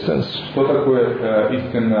existence? Что такое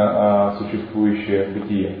истинно существующее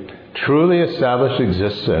бытие? Truly established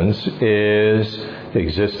existence is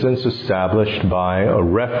existence established by a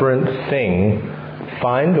referent thing,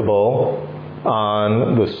 findable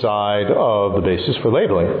on the side of the basis for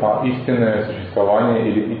labeling. Истинное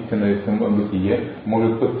существование или истинное бытие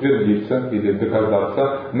может подтвердиться или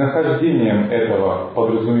доказаться нахождением этого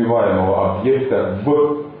подразумеваемого объекта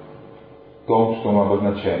в том, что мы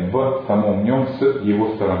обозначаем, в самом нем с его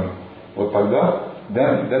стороны. Вот тогда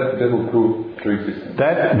that will prove true existence.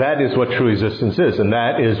 That is what true existence is, and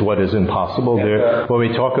that is what is impossible. When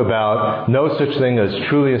we talk about no such thing as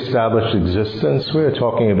truly established existence, we are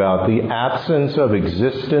talking about the absence of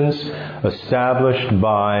existence established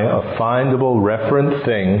by a findable referent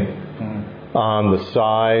thing on the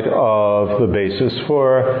side of the basis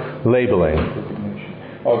for labeling.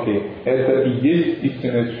 Окей. Это и есть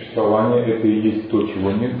истинное существование, это и есть то,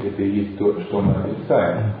 чего нет, это и есть то, что мы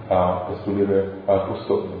отрицаем, постулируя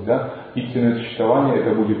пустотность. Да? Истинное существование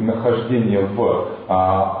это будет нахождение в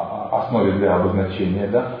основе для обозначения,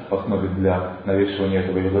 да, в основе для навешивания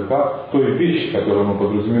этого ярлыка, той вещи, которую мы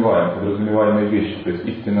подразумеваемые вещи, то есть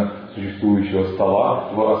истинно существующего стола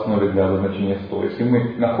в основе для обозначения стола. Если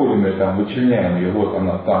мы находим ее там, вычленяем ее, вот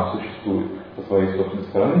она там существует со своей собственной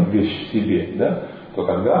стороны, вещь в себе, да, то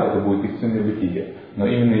тогда это будет истинное бытие. Но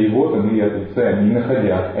именно его-то мы и отрицаем, не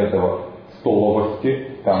находя этого столовости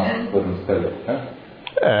там, в этом столе. Да?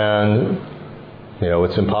 And,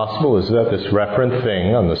 what's impossible is that this referent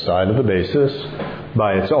thing on the side of the basis,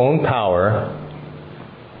 by its own power,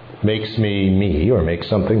 makes me, or makes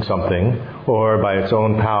something, or by its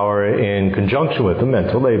own power in conjunction with the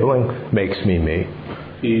mental labeling, makes me.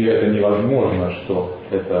 И это невозможно, что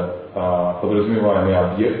это подразумеваемый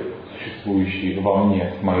объект, существующий во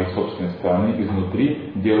мне с моей собственной стороны,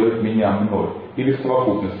 изнутри, делает меня мной. Или в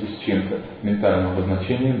совокупности с чем-то, ментальным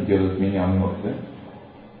обозначением, делает меня мной. Да?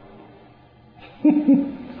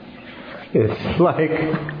 It's like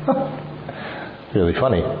really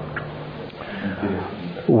funny.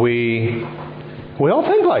 We all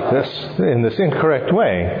think like this in this incorrect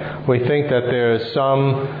way. We think that there's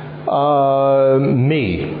some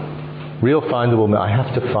me, real findable me. I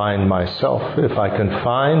have to find myself. If I can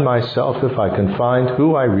find myself, if I can find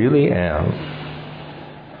who I really am,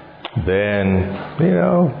 then,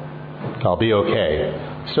 I'll be okay.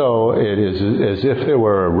 So it is as if there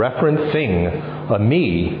were a referent thing, a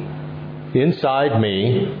me, inside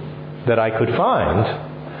me that I could find,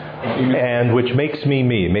 and which makes me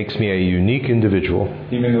makes me a unique individual.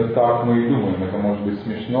 Именно так мы и думаем. Это может быть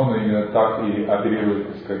смешно, но именно так и оперирует,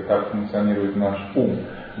 так функционирует наш ум.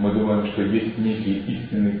 Мы думаем, что есть некий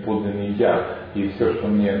истинный подлинный «я», и все, что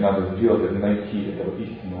мне надо сделать, это найти этого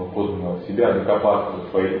истинного подлинного себя, докопаться до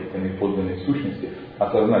своей истинной подлинной сущности,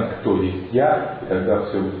 осознать, кто есть я, и тогда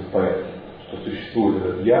все будет в порядке. Что существует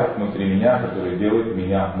этот «я» внутри меня, который делает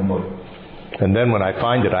меня мной. And then when I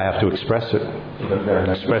find it, I have to express it.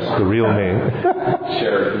 Express the real me.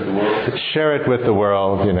 Share it with the world. Share it with the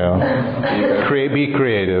world, be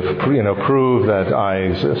creative, prove that I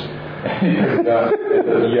exist. И когда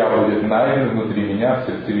этот «я» будет найден внутри меня, в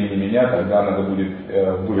сердцевине меня, тогда надо будет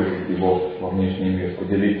выразить его во внешний мир,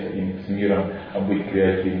 поделиться им с миром, быть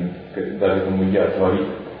креативным, дать этому «я» творить,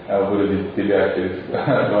 выразить себя через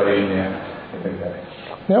творение и так далее.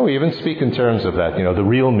 Now we even speak in terms of that, the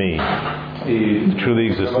real me, the truly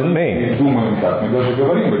existent me. Мы думаем так, мы даже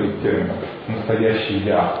говорим в этих терминах, настоящий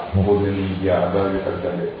 «я», подлинный «я», да, и так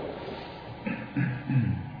далее.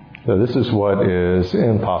 So this is what is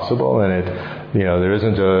impossible, and there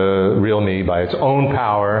isn't a real me by its own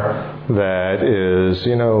power that is,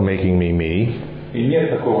 making me. И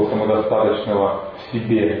нет такого самодостаточного в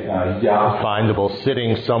себе «я». Findable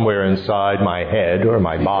sitting somewhere inside my head or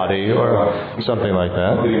my body or something like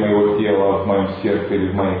that. Внутри моего тела, в моем сердце или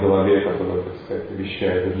в моей голове, которое, так сказать,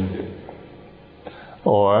 вещает изнутри.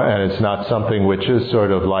 And it's not something which is sort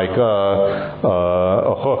of like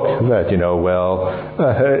a hook that,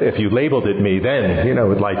 if you labeled it me, then,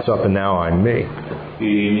 it lights up and now I'm me.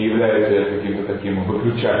 И не является каким-то таким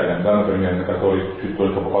выключателем, да, например, на который чуть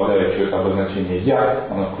только попадает чье-то обозначение «я»,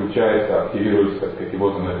 оно включается, активируется, так сказать, и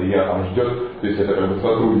вот он это «я» там ждет. То есть это как бы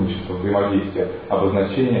сотрудничество, взаимодействие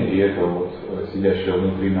обозначения и этого вот сидящего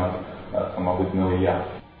внутри нас самобытного «я».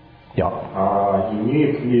 Yeah. А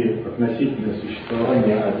имеет ли относительное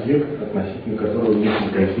существование объект, относительно которого нет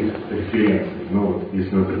никаких референций?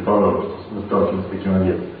 Если мы предположим, что мы сталкиваемся с таким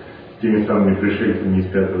объектом, с теми самыми пришельцами из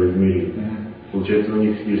пятого измерения, получается, у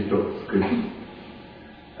них есть, так сказать,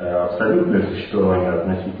 абсолютное существование,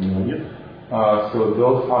 относительного нет? So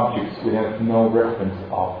those objects we have no reference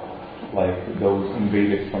of, like those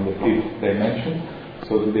invaders from the fifth dimension.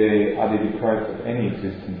 So are they deprived of any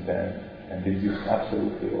existence then? And they exist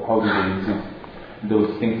absolutely. Or how do they exist?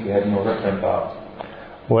 Those things we have no reference of.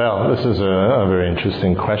 Well, this is a very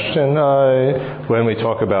interesting question. When we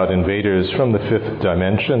talk about invaders from the fifth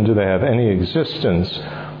dimension, do they have any existence?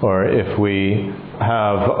 Or if we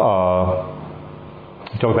have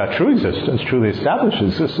talk about true existence, truly established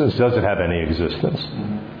existence, does it have any existence?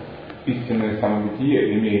 Истинное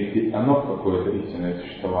самобытие, имеет ли оно какое-то истинное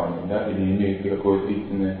существование, да? Или имеет ли какое-то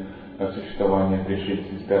истинное существование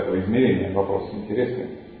пришельцев из пятого измерения? Вопрос интересный.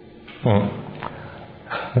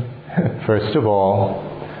 First of all,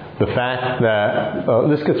 the fact that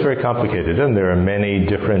this gets very complicated, and there are many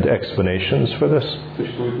different explanations for this.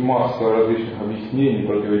 Существует масса различных объяснений,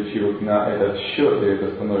 противоречивых на этот счет, и это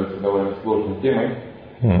становится довольно сложной темой.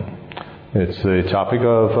 It's the topic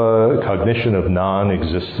of cognition of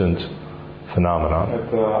non-existent phenomena.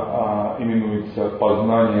 Это именуется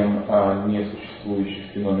познанием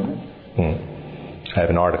несуществующих феноменов. I have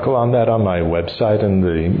an article on that on my website, and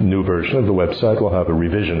the new version of the website will have a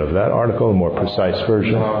revision of that article, a more precise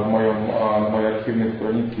version. На моей активной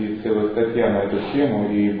странице есть целая статья на эту тему,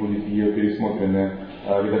 и будет ее пересмотренная,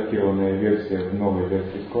 редактированная версия в новой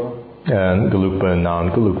версии скоро. And Gelugpa and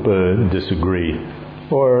non-Gelugpa disagree,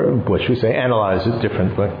 or what should we say, analyze it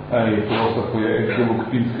differently. И философы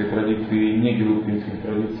гелугпинской традиции и не гелугпинской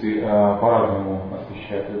традиции по-разному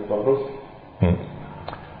освещают этот вопрос.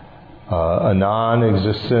 A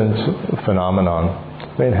non-existent phenomenon.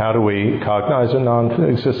 I mean, how do we cognize a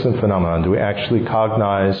non-existent phenomenon? Do we actually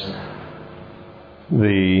cognize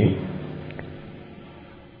the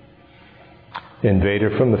invader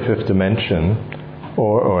from the fifth dimension,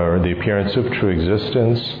 or the appearance of true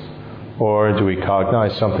existence, or do we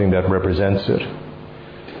cognize something that represents it?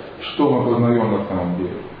 Что мы познаем на самом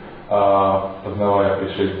деле? Познавая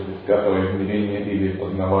пришельцев из пятого измерения или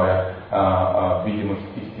познавая видимость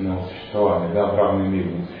истинного существования, да, в равной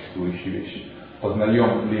мере несуществующие вещи.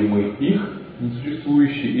 Познаем ли мы их,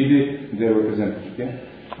 несуществующие, или their representative?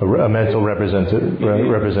 A mental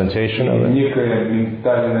representation of it. Некое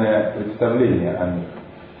ментальное представление о них.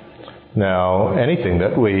 Now, anything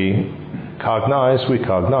that we cognize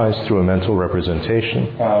through a mental representation.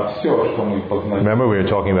 Все, что мы познаем. Remember, we were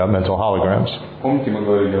talking about mental holograms. Помните, мы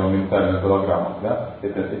говорили о ментальных голограммах, да?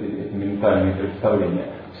 Это эти ментальные представления.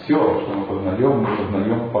 Все, что мы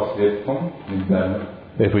познаем посредством ментальных.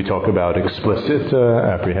 If we talk about explicit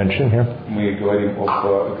apprehension here. Мы говорим об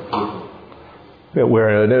explicit.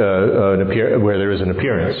 Where there is an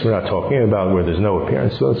appearance. We're not talking about where there's no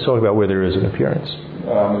appearance. So let's talk about where there is an appearance.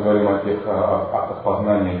 Мы говорим о тех актах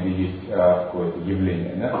познания, где есть какое-то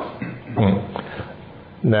явление, да?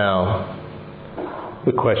 Now,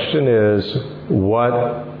 the question is, what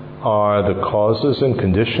are the causes and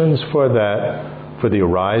conditions for the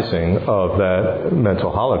arising of that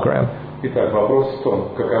mental hologram? Итак, вопрос в том,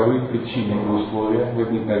 каковы причины и условия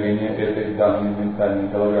возникновения этой данной ментальной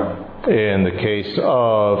голограммы. In the case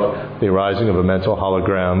of the arising of a mental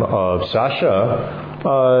hologram of Sasha,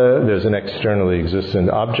 there's an externally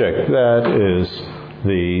existent object that is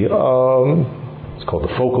it's called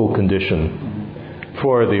the focal condition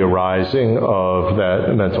for the arising of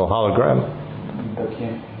that mental hologram.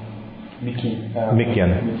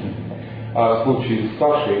 Mikyan. В случае с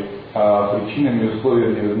Сашей причинами и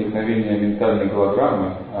условиями возникновения ментальной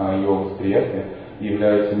голограммы, его восприятия,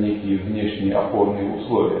 являются некие внешние опорные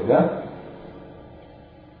условия, да?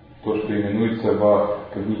 То, что именуется в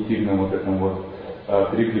когнитивном вот этом вот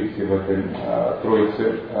триплексе, в этой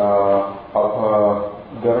троице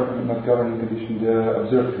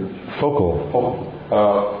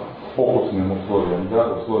фокусным условием,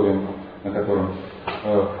 да, условием, на котором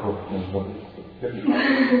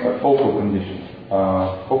focal condition,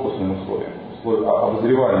 фокусным условием,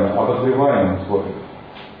 обозреваемым условием.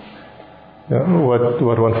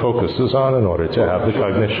 What one focuses on in order to have the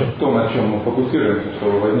cognition. То, на чем мы фокусируемся,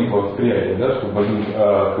 чтобы возникло восприятие, да, чтобы возник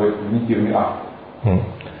когнитивный акт.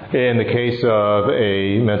 In the case of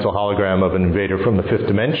a mental hologram of an invader from the fifth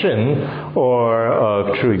dimension or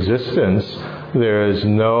of true existence, there is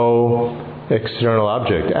no external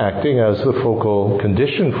object acting as the focal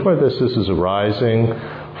condition for this. This is arising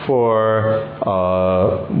for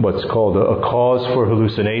what's called a cause for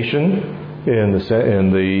hallucination in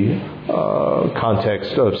the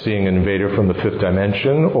context of seeing an invader from the fifth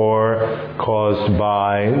dimension, or caused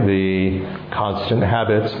by the constant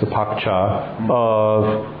habits, the pakcha,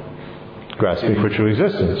 of grasping for true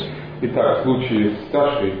existence. Итак, в случае с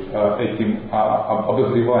Сашей этим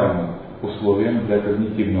обозреваемым условием для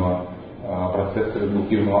когнитивного процесса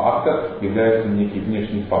редуктивного акта является некий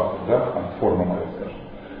внешний фактор, да, форма, моя, скажем.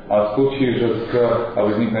 А в случае же с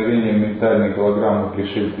возникновением ментальной голограммы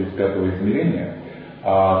пришельца из пятого измерения,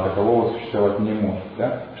 такового существовать не может.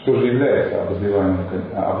 Да? Что же является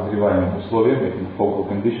обозреваемым условием, этим focal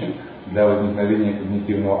condition, для возникновения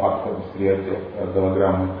когнитивного акта восприятия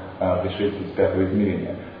голограммы пришельца из пятого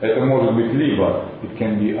измерения? Это может быть либо, it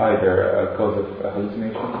can be either a cause of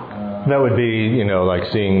hallucination. That would be, like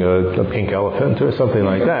seeing a pink elephant or something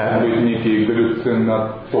like that. Некий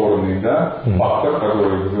галлюцинаторный, да, фактор,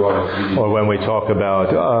 который вызывает видение. Or when we talk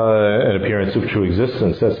about an appearance of true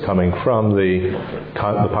existence, that's coming from the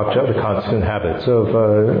constant habits of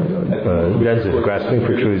grasping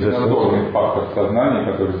for true existence. Фактор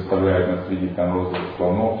сознания, который заставляет нас видеть там розовых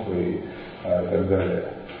слонов и так далее,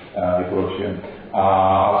 и прочее.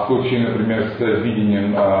 А в случае, например, с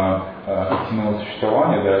видением истинного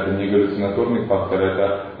существования, да, это не галлюцинаторный фактор,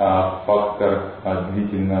 это фактор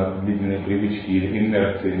длительной привычки или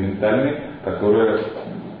инерции ментальной, которая,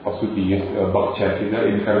 по сути, есть бхакчати, да,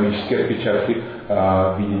 или кармические отпечатки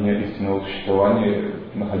видения истинного существования,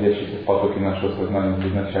 находящиеся в потоке нашего сознания в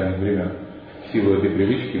изначальных времен. В силу этой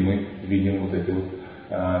привычки мы видим вот эти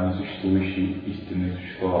несуществующие истинные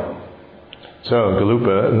существования. So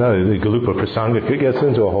the Galupa Prasangika gets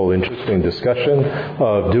into a whole interesting discussion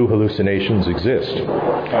of do hallucinations exist?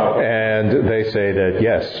 And they say that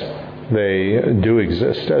yes, they do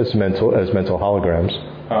exist as mental holograms.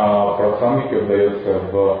 Прасангики вдается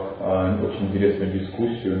в очень интересную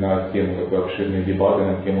дискуссию на тему, такой обширные дебаты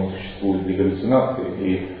на тему, существуют ли галлюцинации,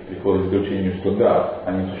 и приходит к заключению, что да,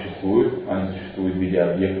 они существуют в виде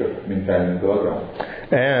объектов ментальных голограмм.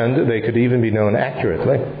 And they could even be known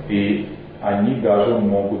accurately. И они даже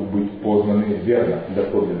могут быть познаны верно,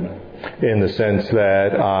 доподлинно. In the sense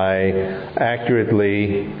that I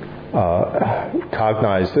accurately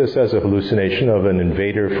cognize this as a hallucination of an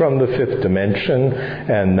invader from the fifth dimension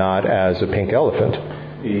and not as a pink elephant.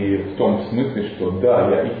 И в том смысле, что да,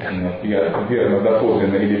 я верно,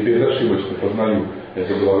 доподлинно или безошибочно познаю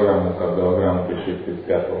эту голограмму как голограмму пришельца из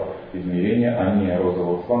пятого измерения, а не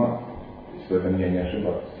розового слона. То есть в этом я не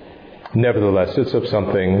ошибаюсь. Nevertheless, it's of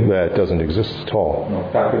something that doesn't exist at all. Но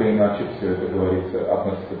так или иначе все это говорится,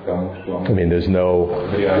 относится к тому, что... I mean, there's no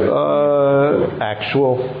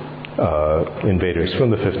actual invaders from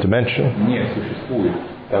the fifth dimension. Не существует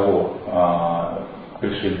того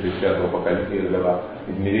пришельца из пятого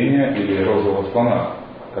измерения или розового слона,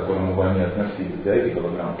 к которому бы они относились, да, эти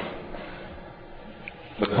голограммы.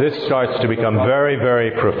 This starts to become very,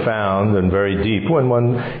 very profound and very deep when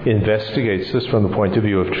one investigates this from the point of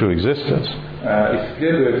view of true existence.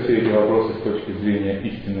 Исследуя все эти вопросы с точки зрения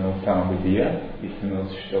истинного самобытия, истинного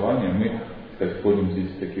существования, мы входим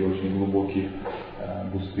здесь в такие очень глубокие,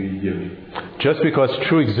 густые дебри. Just because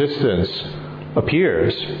true existence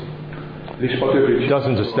appears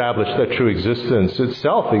doesn't establish that true existence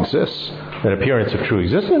itself exists. An appearance of true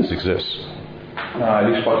existence exists.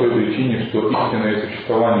 Лишь по той причине, что истинное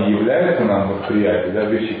существование является нам восприятием, да,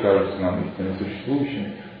 вещи кажутся нам истинно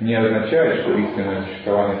существующими, не означает, что истинное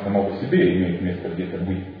существование само по себе имеет место где-то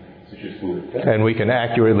быть, существует. Да? And we can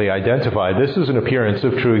accurately identify this is an appearance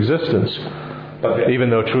of true existence, even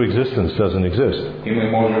though true existence doesn't exist. И мы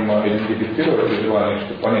можем идентифицировать желание,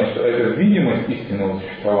 чтобы понять, что это видимость истинного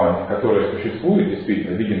существования, которое существует,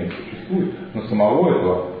 действительно, видимость существует, но самого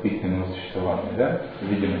этого истинного существования, да,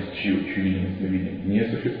 видимость, чью видимость мы видим, не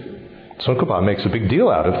существует. Tsongkhapa makes a big deal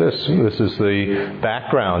out of this. This is the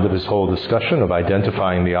background of his whole discussion of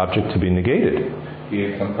identifying the object to be negated.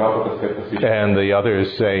 And the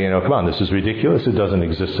others say, come on, this is ridiculous, it doesn't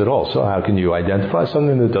exist at all. So how can you identify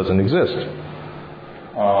something that doesn't exist?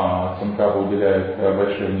 Цонкапа уделяет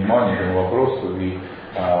большое внимание этому вопросу и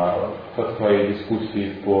со своей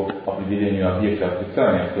дискуссией по определению объекта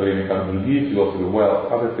отрицания, в то время как другие философы,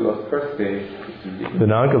 other philosophers say, the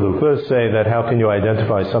non-Galupas say that how can you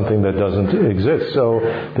identify something that doesn't exist? So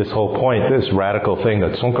this whole point, this radical thing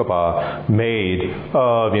that Tsongkhapa made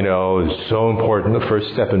of, is so important, the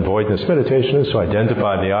first step in voidness meditation is to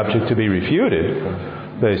identify the object to be refuted.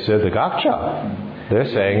 They said the Gakcha. They're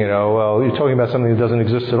saying, well, you're talking about something that doesn't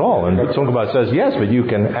exist at all. And Tsongkhapa says, yes, but you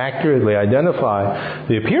can accurately identify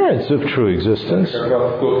the appearance of true existence. Как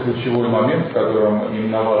раз тот ключевой момент, в котором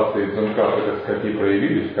инновации Цонкапы, так сказать, и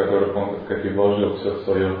проявились, в которых он, так сказать, вложил все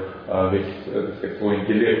свое, весь, так сказать, свой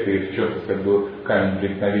интеллект, и в чем, так сказать, был камень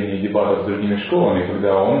преткновения дебатов с другими школами,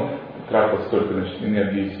 когда он тратил столько,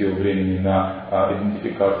 энергии, сил, времени на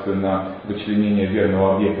идентификацию, на вычленение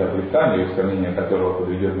верного объекта отрицания, устранение которого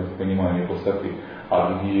подведет нас к пониманию пустоты. А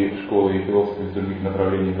другие школы и философы из других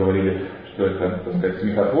направлений говорили, что что это, так сказать,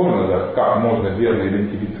 смехотворно, да, как можно верно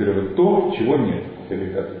идентифицировать то, чего нет, если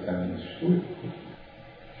это отрицание не существует.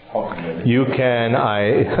 You can,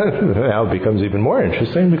 now it becomes even more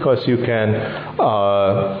interesting because you can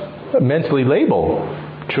mentally label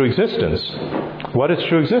true existence. What is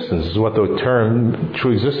true existence? This is what the term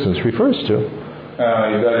true existence refers to.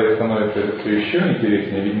 И далее становится это все еще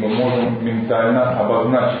интереснее, ведь мы можем ментально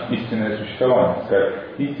обозначить истинное существование, сказать,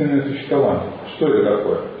 истинное существование. Что это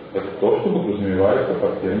такое? Это то, что подразумевается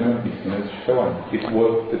под термином истинное существование. It's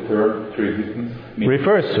what the term true existence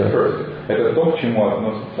refers to. Это то, к чему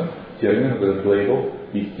относится термин, этот лейбл,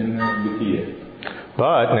 истинное бытие.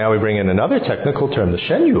 But now we bring in another technical term, the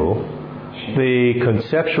shenyu. The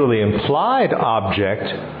conceptually implied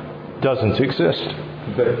object doesn't exist.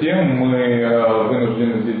 Затем мы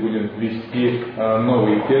вынуждены здесь будем ввести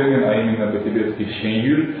новый термин, а именно по-тибетски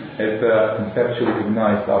шенью. Это conceptually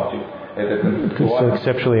recognized object. Это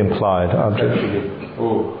conceptually implied object.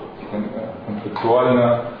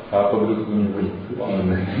 Концептуально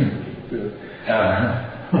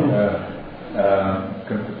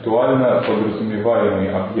подразумеваемый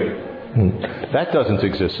объект. That doesn't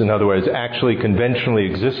exist. In other words, actually conventionally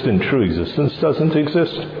existent true existence doesn't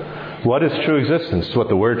exist. What is true existence? What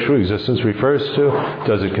the word true existence refers to?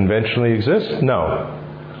 Does it conventionally exist? No.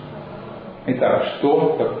 Итак,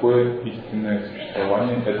 что такое истинное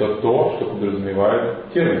существование? Это то, что подразумевает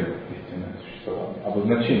термин истинное существование,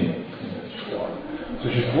 обозначение истинного существования.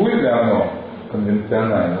 Существует ли оно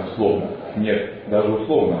конвенционально, условно? Нет, даже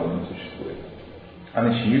условно оно не существует. А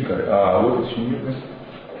на щенюка, вот щенюка,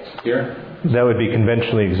 here. That would be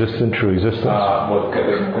conventionally existent true existence. Вот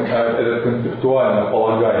этот концептуально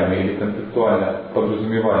полагаемый или концептуально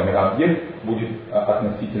подразумеваемый объект будет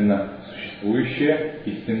относительно существующее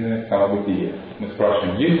истинное самобытие. Мы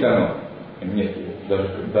спрашиваем, есть оно? Нет, даже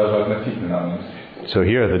относительно оно не существует. So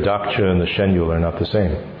here the doctrine and the shenyul are not the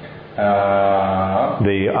same.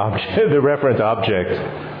 The referent object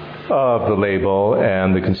of the label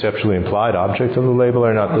and the conceptually implied object of the label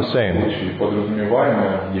are not the same.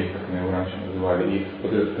 Подразумеваемый объект, как мы его раньше называли, и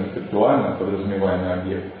вот этот концептуально подразумеваемый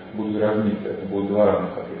объект будут разниться. Это будут два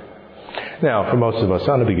разных объекта. Now, for most of us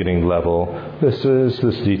on a beginning level, this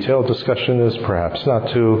detailed discussion is perhaps not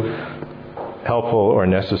too helpful or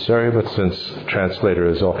necessary, but since translator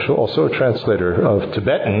is also a translator of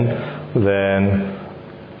Tibetan, then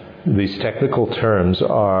these technical terms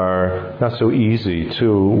are not so easy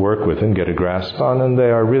to work with and get a grasp on, and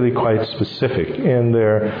they are really quite specific in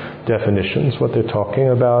their definitions, what they're talking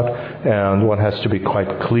about, and one has to be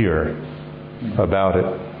quite clear about it.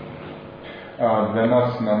 Для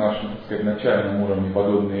нас на нашем, так сказать, начальном уровне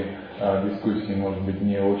подобные дискуссии, может быть,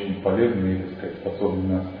 не очень полезны и, так сказать, способны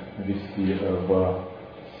нас ввести в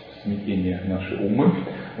смятение наши умы.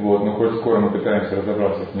 Вот, но коль скоро мы пытаемся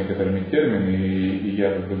разобраться с некоторыми терминами, и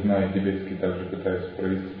я, как бы, знаю тибетский, также пытаюсь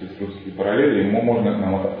провести здесь русские параллели, можно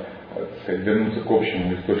нам, так сказать, вернуться к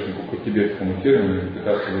общему источнику, к тибетскому термину, и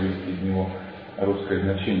пытаться вывести из него русское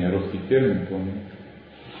значение, русский термин, то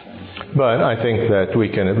But I think that we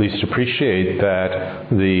can at least appreciate that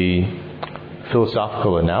the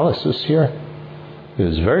philosophical analysis here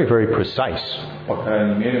is very, very precise. По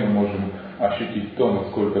крайней мере, мы можем ощутить то,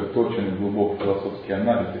 насколько точен и глубок философский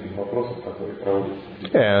анализ этих вопросов, которые проводятся.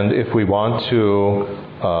 And if we want to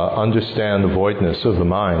understand the voidness of the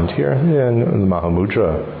mind here in the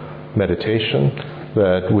Mahamudra meditation,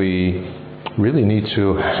 that we really need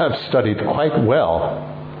to have studied quite well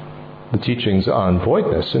the teachings on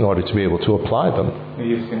voidness in order to be able to apply them.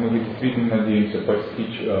 Если мы действительно надеемся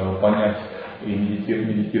постичь, понять и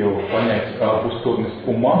медитировав, понять пустотность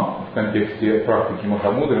ума в контексте практики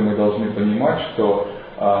махамудры, мы должны понимать, что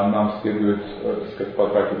нам следует, так сказать,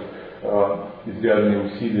 потратить изрядные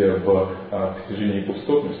усилия в достижении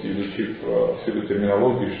пустотности, изучив всю эту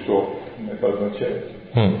терминологию, что это означает.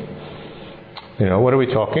 You know, what are we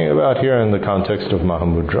talking about here in the context of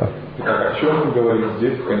Mahamudra? О чем мы говорим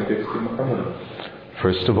здесь в контексте махамудры?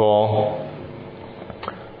 First of all,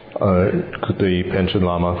 the Panchen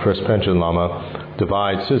Lama, first Panchen Lama,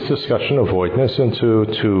 divides his discussion of voidness into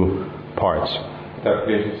two parts. Так,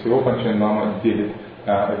 прежде всего, Panchen Lama делит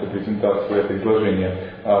эту презентацию, это изложение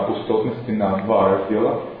пустотности на два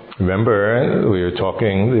раздела. Remember, we were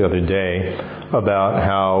talking the other day about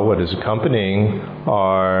how what is accompanying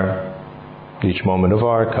each moment of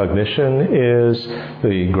our cognition is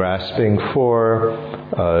the grasping for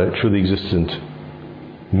truly existent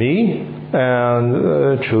me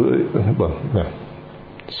and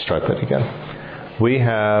start that again. We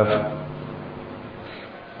have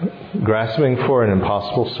grasping for an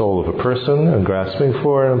impossible soul of a person and grasping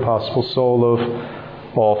for an impossible soul of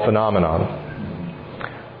all phenomenon.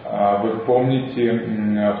 Вы помните,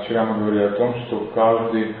 вчера мы говорили о том, что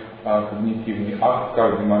каждый когнитивный акт,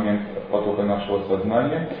 каждый момент потока нашего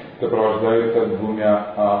сознания сопровождается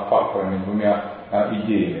двумя факторами, двумя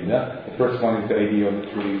идеями. Да? The first one is the idea of the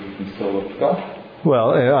truly existing soul of self.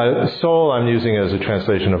 Well, soul I'm using as a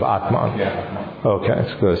translation of Atman. Yeah, Atman. Okay,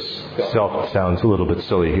 because self sounds a little bit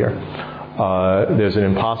silly here. There's an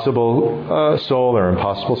impossible soul or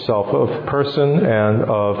impossible self of person and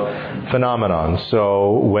of phenomenon.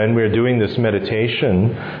 So when we're doing this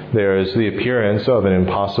meditation, there's the appearance of an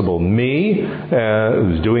impossible me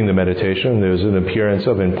who's doing the meditation. There's an appearance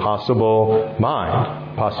of impossible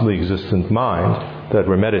mind, possibly existent mind that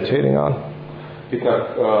we're meditating on.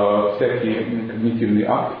 Итак, всякий когнитивный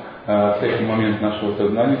акт, всякий момент нашего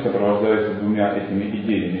сознания сопровождается двумя этими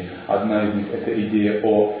идеями. Одна из них – это идея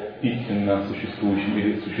о истинно существующем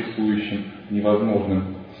или существующем невозможным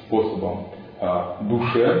способом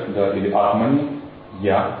душе, да, или атмане,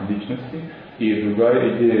 я, личности. И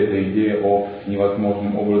другая идея – это идея о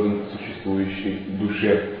невозможным образом существующей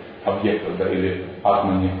душе объектов, да, или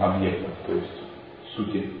атмане объектов, то есть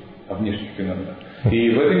сути внешних феноменов.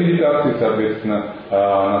 И в этой медитации, соответственно,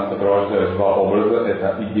 нас сопровождают два образа.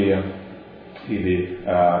 Это идея или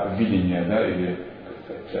видение, да, или, как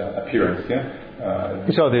сказать, appearance. Yeah?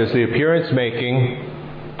 So there's the appearance making,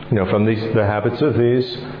 from the habits of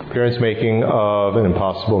these, appearance making of an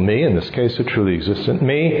impossible me, in this case a truly existent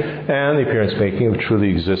me, and the appearance making of a truly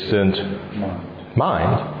existent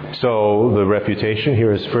mind. So the refutation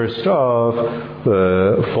here is first of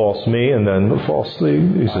the false me and then the falsely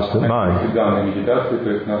existent mind. В данной медитации, то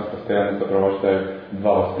есть нас постоянно сопровождают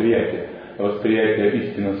два восприятия. Восприятие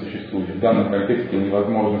истинно существующего. В данном контексте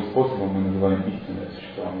невозможным способом мы называем истинное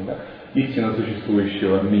существование. Да? Истинно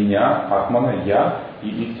существующего меня, атмана, я, и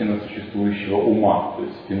истинно существующего ума, то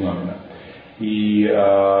есть феномена. И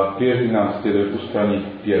прежде нам следует устранить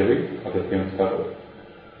первый, а затем второй.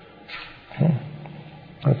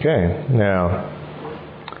 Okay, now,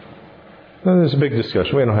 there's a big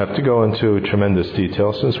discussion. We don't have to go into tremendous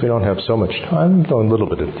detail since we don't have so much time. Go in a little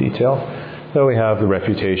bit of detail. Then we have the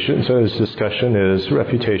refutation. So this discussion is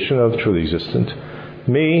refutation of truly existent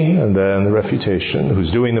me, and then the refutation, who's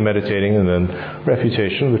doing the meditating, and then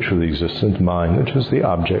refutation of the truly existent mind, which is the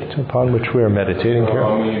object upon which we are meditating here.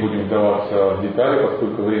 Мы не будем вдаваться в детали,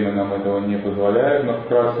 поскольку время нам этого не позволяет, но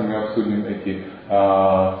вкратце мы обсудим эти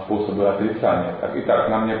способы отрицания. Итак,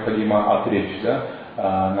 нам необходимо отречь, да?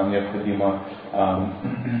 Нам необходимо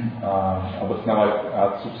обосновать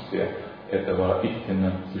отсутствие этого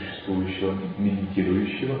истинно существующего,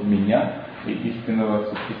 медитирующего меня и истинно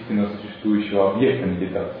существующего объекта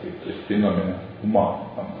медитации, то есть феномена ума.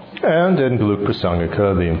 And in Gluk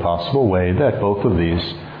Prasangika, the impossible way that both of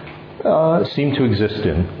these seem to exist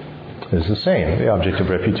in is the same. The object of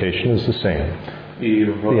refutation is the same.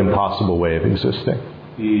 The impossible way of existing.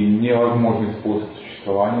 И невозможный способ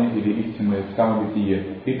существования или истинное самобытие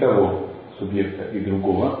и того субъекта и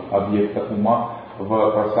другого объекта ума в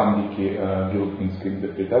прасангике гилукинской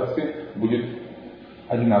интерпретации будет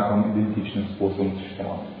одинаковым, идентичным способом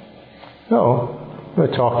существования. So, we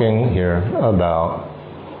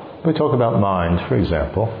talk about mind, for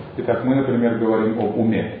example. Итак, мы, например, говорим об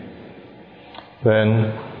уме.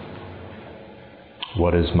 Then,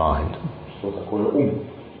 what is mind? Что такое ум?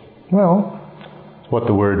 Well, what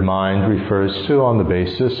the word mind refers to on the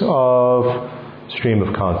basis of stream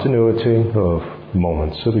of continuity of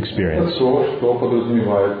moments of experience. Это то, что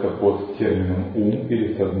подразумевается под термином ум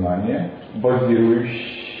или сознание,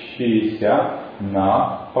 базирующееся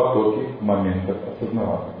на потоке моментов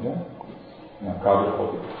осознавания, да? На каждых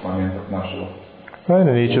моментах нашего. Right,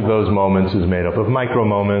 and each of those moments is made up of micro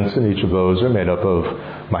moments, and each of those are made up of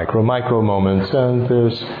micro moments, and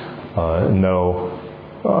there's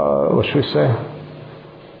what should we say?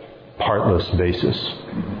 Partless basis,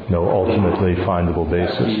 no ultimately findable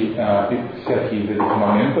basis. И всякие из этих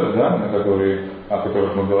моментов, да, о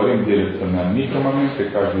которых мы говорим, делятся на микромоменты,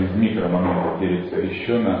 каждый из микромоментов делится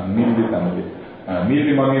еще на милли, или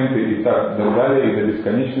миллимоменты и так далее, и до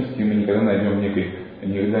бесконечности мы никогда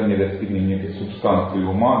не достигнем некой субстанции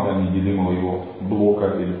ума, да, неделимого его блока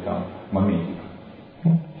или там моментика.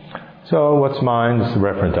 So what's mind is the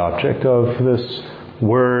referent object of this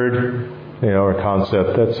word, or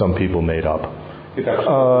concept that some people made up.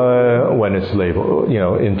 When it's labeled,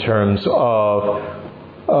 in terms of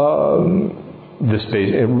this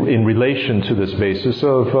base, in relation to this basis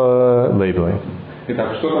of labeling.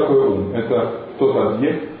 Итак, что такое ум? Это тот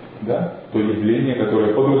объект, да, то явление,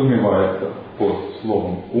 которое подразумевается под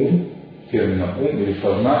словом ум, термином ум или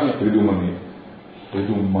сознание,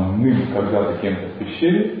 придуманным когда-то кем-то в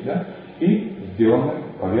пещере, да, и сделанным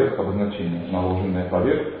поверх обозначения, наложенное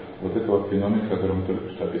поверх вот этого феномена, который мы только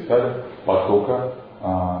что описали, потока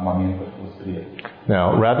моментов восприятия.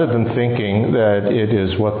 Now, rather than thinking that it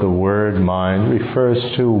is what the word mind refers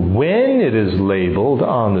to when it is labeled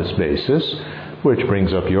on this basis, which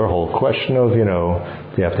brings up your whole question of, you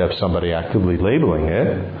have to have somebody actively labeling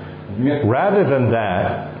it. Rather than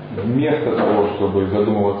that, вместо того, чтобы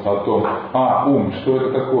задумываться о том, ум, что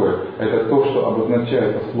это такое? Это то, что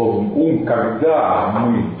обозначается словом ум, когда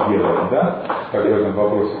мы делаем, да? Как в этом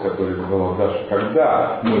вопросе, который задавал Даша,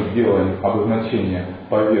 когда мы делаем обозначение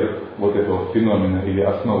поверх вот этого феномена или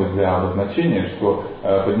основы для обозначения, что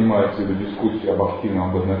поднимается эта дискуссия об активном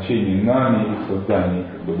обозначении нами и создании,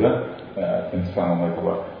 тем самым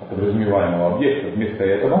этого подразумеваемого объекта. Вместо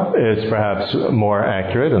этого it's perhaps more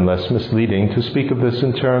accurate and less misleading to speak of this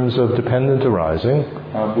in terms of dependent arising.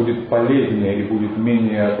 Будет полезнее и будет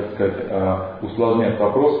менее, так сказать, усложнять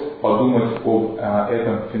вопрос, подумать об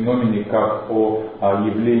этом феномене как о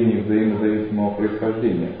явлении взаимозависимого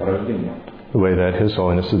происхождения, порождения. The way that His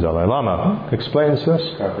Holiness the Dalai Lama explains this.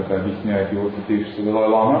 Как это объясняет его святейшество Далай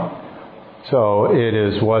Лама. So it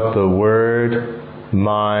is what the word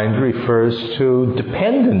mind refers to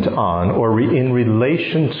dependent on or in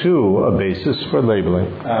relation to a basis for labeling.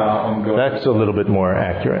 That's a little bit more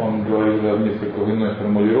accurate. Он говорит несколько в иной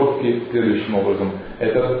формулировке следующим образом.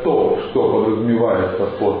 Это то, что подразумевается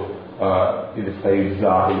под, или стоит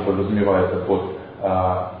за, или подразумевается под,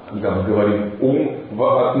 когда мы говорим ум,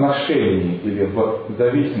 в отношении или в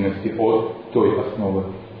зависимости от той основы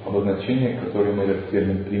обозначения, которую мы этот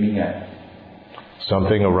термин применяем.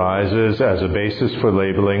 Something arises as a basis for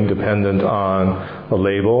labeling dependent on a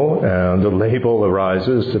label, and the label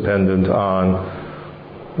arises dependent on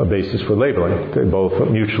a basis for labeling. They both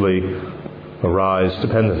mutually arise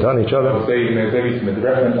dependent on each other. The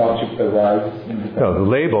referent object arises independent. No, the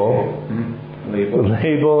label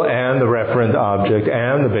and the referent object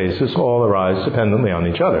and the basis all arise dependently on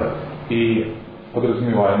each other. И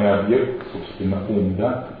подразумеваемый объект, собственно, ум,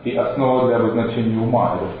 да, и основа для обозначения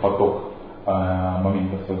ума, этот поток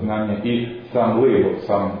момента сознания, и сам лейбл,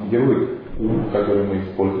 сам ярлык, который мы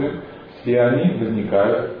используем, все они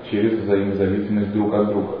возникают через взаимозависимость друг от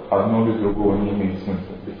друга. Одно без другого не имеет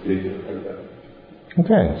смысла, без третьего и так далее.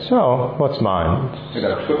 Okay, so what's mind?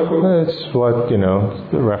 Итак, что такое? It's what,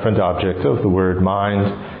 the referent object of the word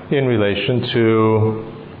mind in relation to,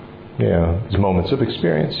 these moments of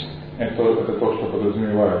experience. Это то, что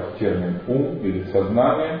подразумевает термин ум или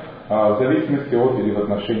сознание, в зависимости от или в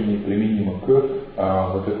отношении применимо к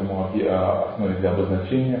вот этому основе для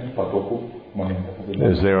обозначения, потоку моментов.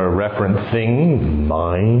 Is there a referent thing,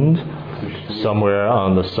 mind, somewhere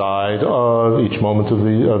on the side of each moment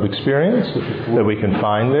of experience that we can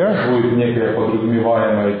find there? Будет некое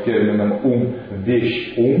подразумеваемое термином ум,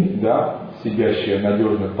 вещь ум, да, сидящая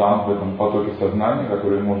надежно там, в этом потоке сознания,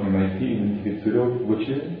 который можно найти, идентифицировать в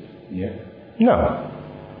очереди? Нет. No.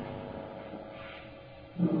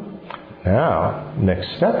 Now,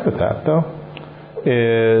 next step with that, though,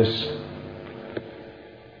 is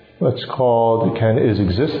what's called, is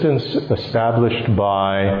existence established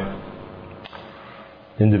by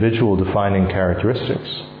individual defining characteristics?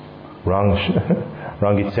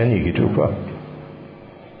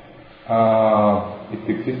 Is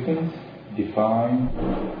existence defined?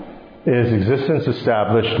 Is existence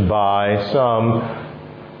established by some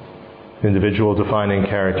individual defining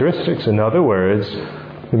characteristics? In other words,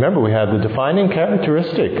 remember we have the defining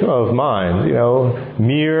characteristic of mind,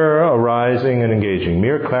 mere arising and engaging,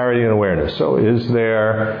 mere clarity and awareness. So is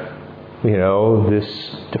there,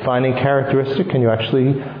 this defining characteristic? Can you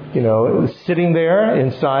actually, sitting there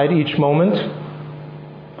inside each moment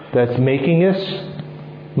that's making us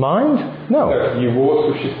mind? No.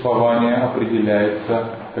 Его существование определяется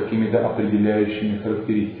какими-то определяющими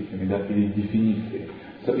характеристиками, да, или дефиницией.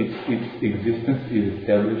 So its existence is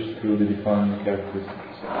established through the defining characteristics.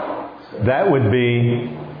 So that would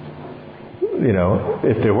be,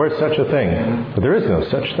 if there were such a thing, but there is no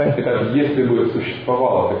such thing. Итак, если бы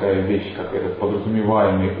существовала такая вещь, как этот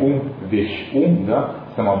подразумеваемый ум, вещь ум, да,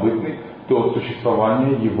 самобытный, то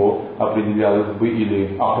существование его определялось бы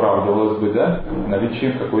или оправдывалось бы, да,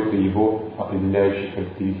 наличием какой-то его определяющей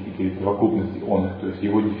характеристики или совокупности он, то есть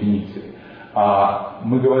его дефиниции. А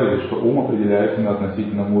мы говорили, что ум определяется на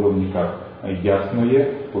относительном уровне как ясное,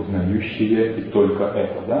 познающее и только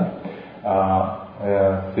это, да?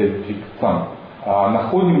 Self-fixed.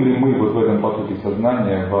 Находим ли мы вот в этом потоке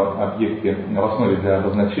сознания, в объекте, в основе для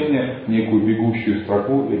обозначения, некую бегущую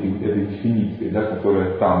строку этой дефиниции, да,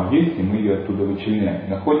 которая там есть, и мы ее оттуда вычленяем?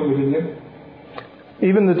 Находим или нет?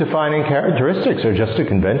 Even the defining characteristics are just a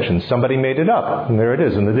convention. Somebody made it up, and there it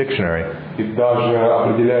is in the dictionary. И даже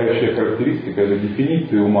определяющая характеристика или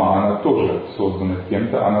дефиниция ума, она тоже создана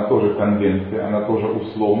кем-то, она тоже конвенция, она тоже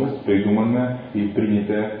условность, придуманная и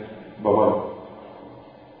принятая в оборот.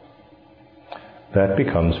 That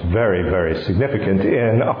becomes very, very significant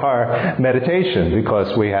in our meditation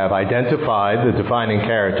because we have identified the defining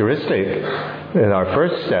characteristic in our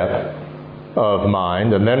first step of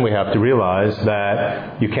mind, and then we have to realize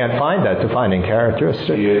that you can't find that defining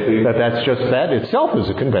characteristic, that itself is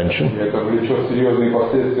a convention. Это влечет серьезные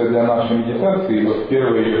последствия для нашей медитации. И вот в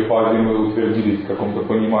первой ее фазе мы утвердились в каком-то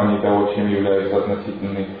понимании того, чем является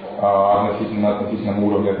относительном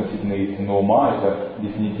уровне, относительно истинного ума, это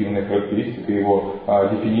дефинитивная характеристика, его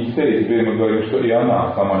дефиниция, и теперь мы говорим, что и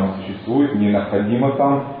она сама не существует, ненаходима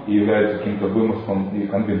там и является каким-то вымыслом и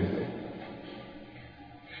конвенцией.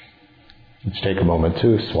 Let's take a moment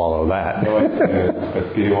to swallow that.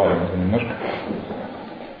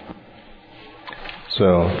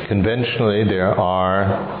 So, conventionally, there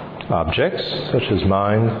are objects, such as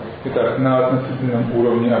mind.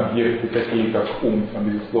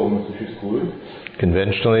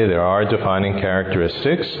 Conventionally, there are defining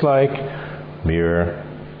characteristics like mere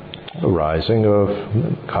arising of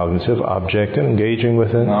cognitive object and engaging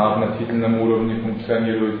with it. На относительном уровне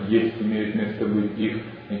функционируют, имеют место быть их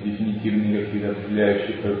дефинитивные какие-то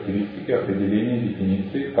определяющие характеристики, определения,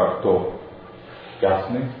 дефиниции, как то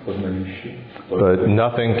ясный, познающий. But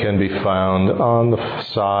nothing can be found on the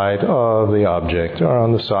side of the object or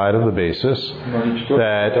on the side of the basis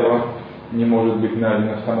that не может быть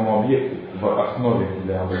найдено в самом объекте, в основе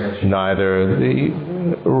для обозначения. Neither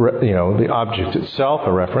the object itself,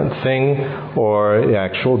 a referent thing, or the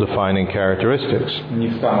actual defining characteristics. Ни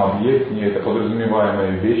сам объект, ни эта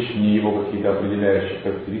подразумеваемая вещь, ни его какие-то определяющие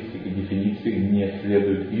характеристики, дефиниции не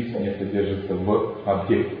следуют из, не содержатся в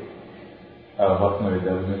объекте, в основе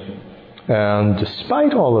для обозначения. And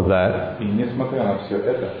despite all of that, и несмотря на все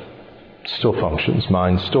это, still functions,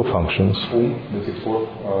 mind still functions. Ум до сих пор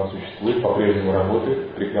существует, по-прежнему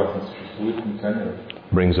работает, прекрасно существует, функционирует.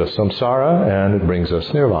 Brings us samsara and it brings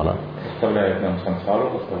us nirvana. Поставляет нам сансару,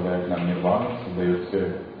 поставляет нам нирвану, создает все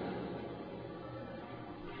это.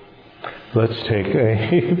 Let's take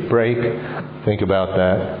a break, think about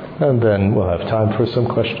that, and then we'll have time for some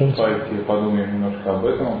questions. Давайте подумаем немножко об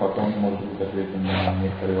этом, а потом, может быть, ответим на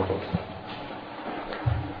некоторые вопросы.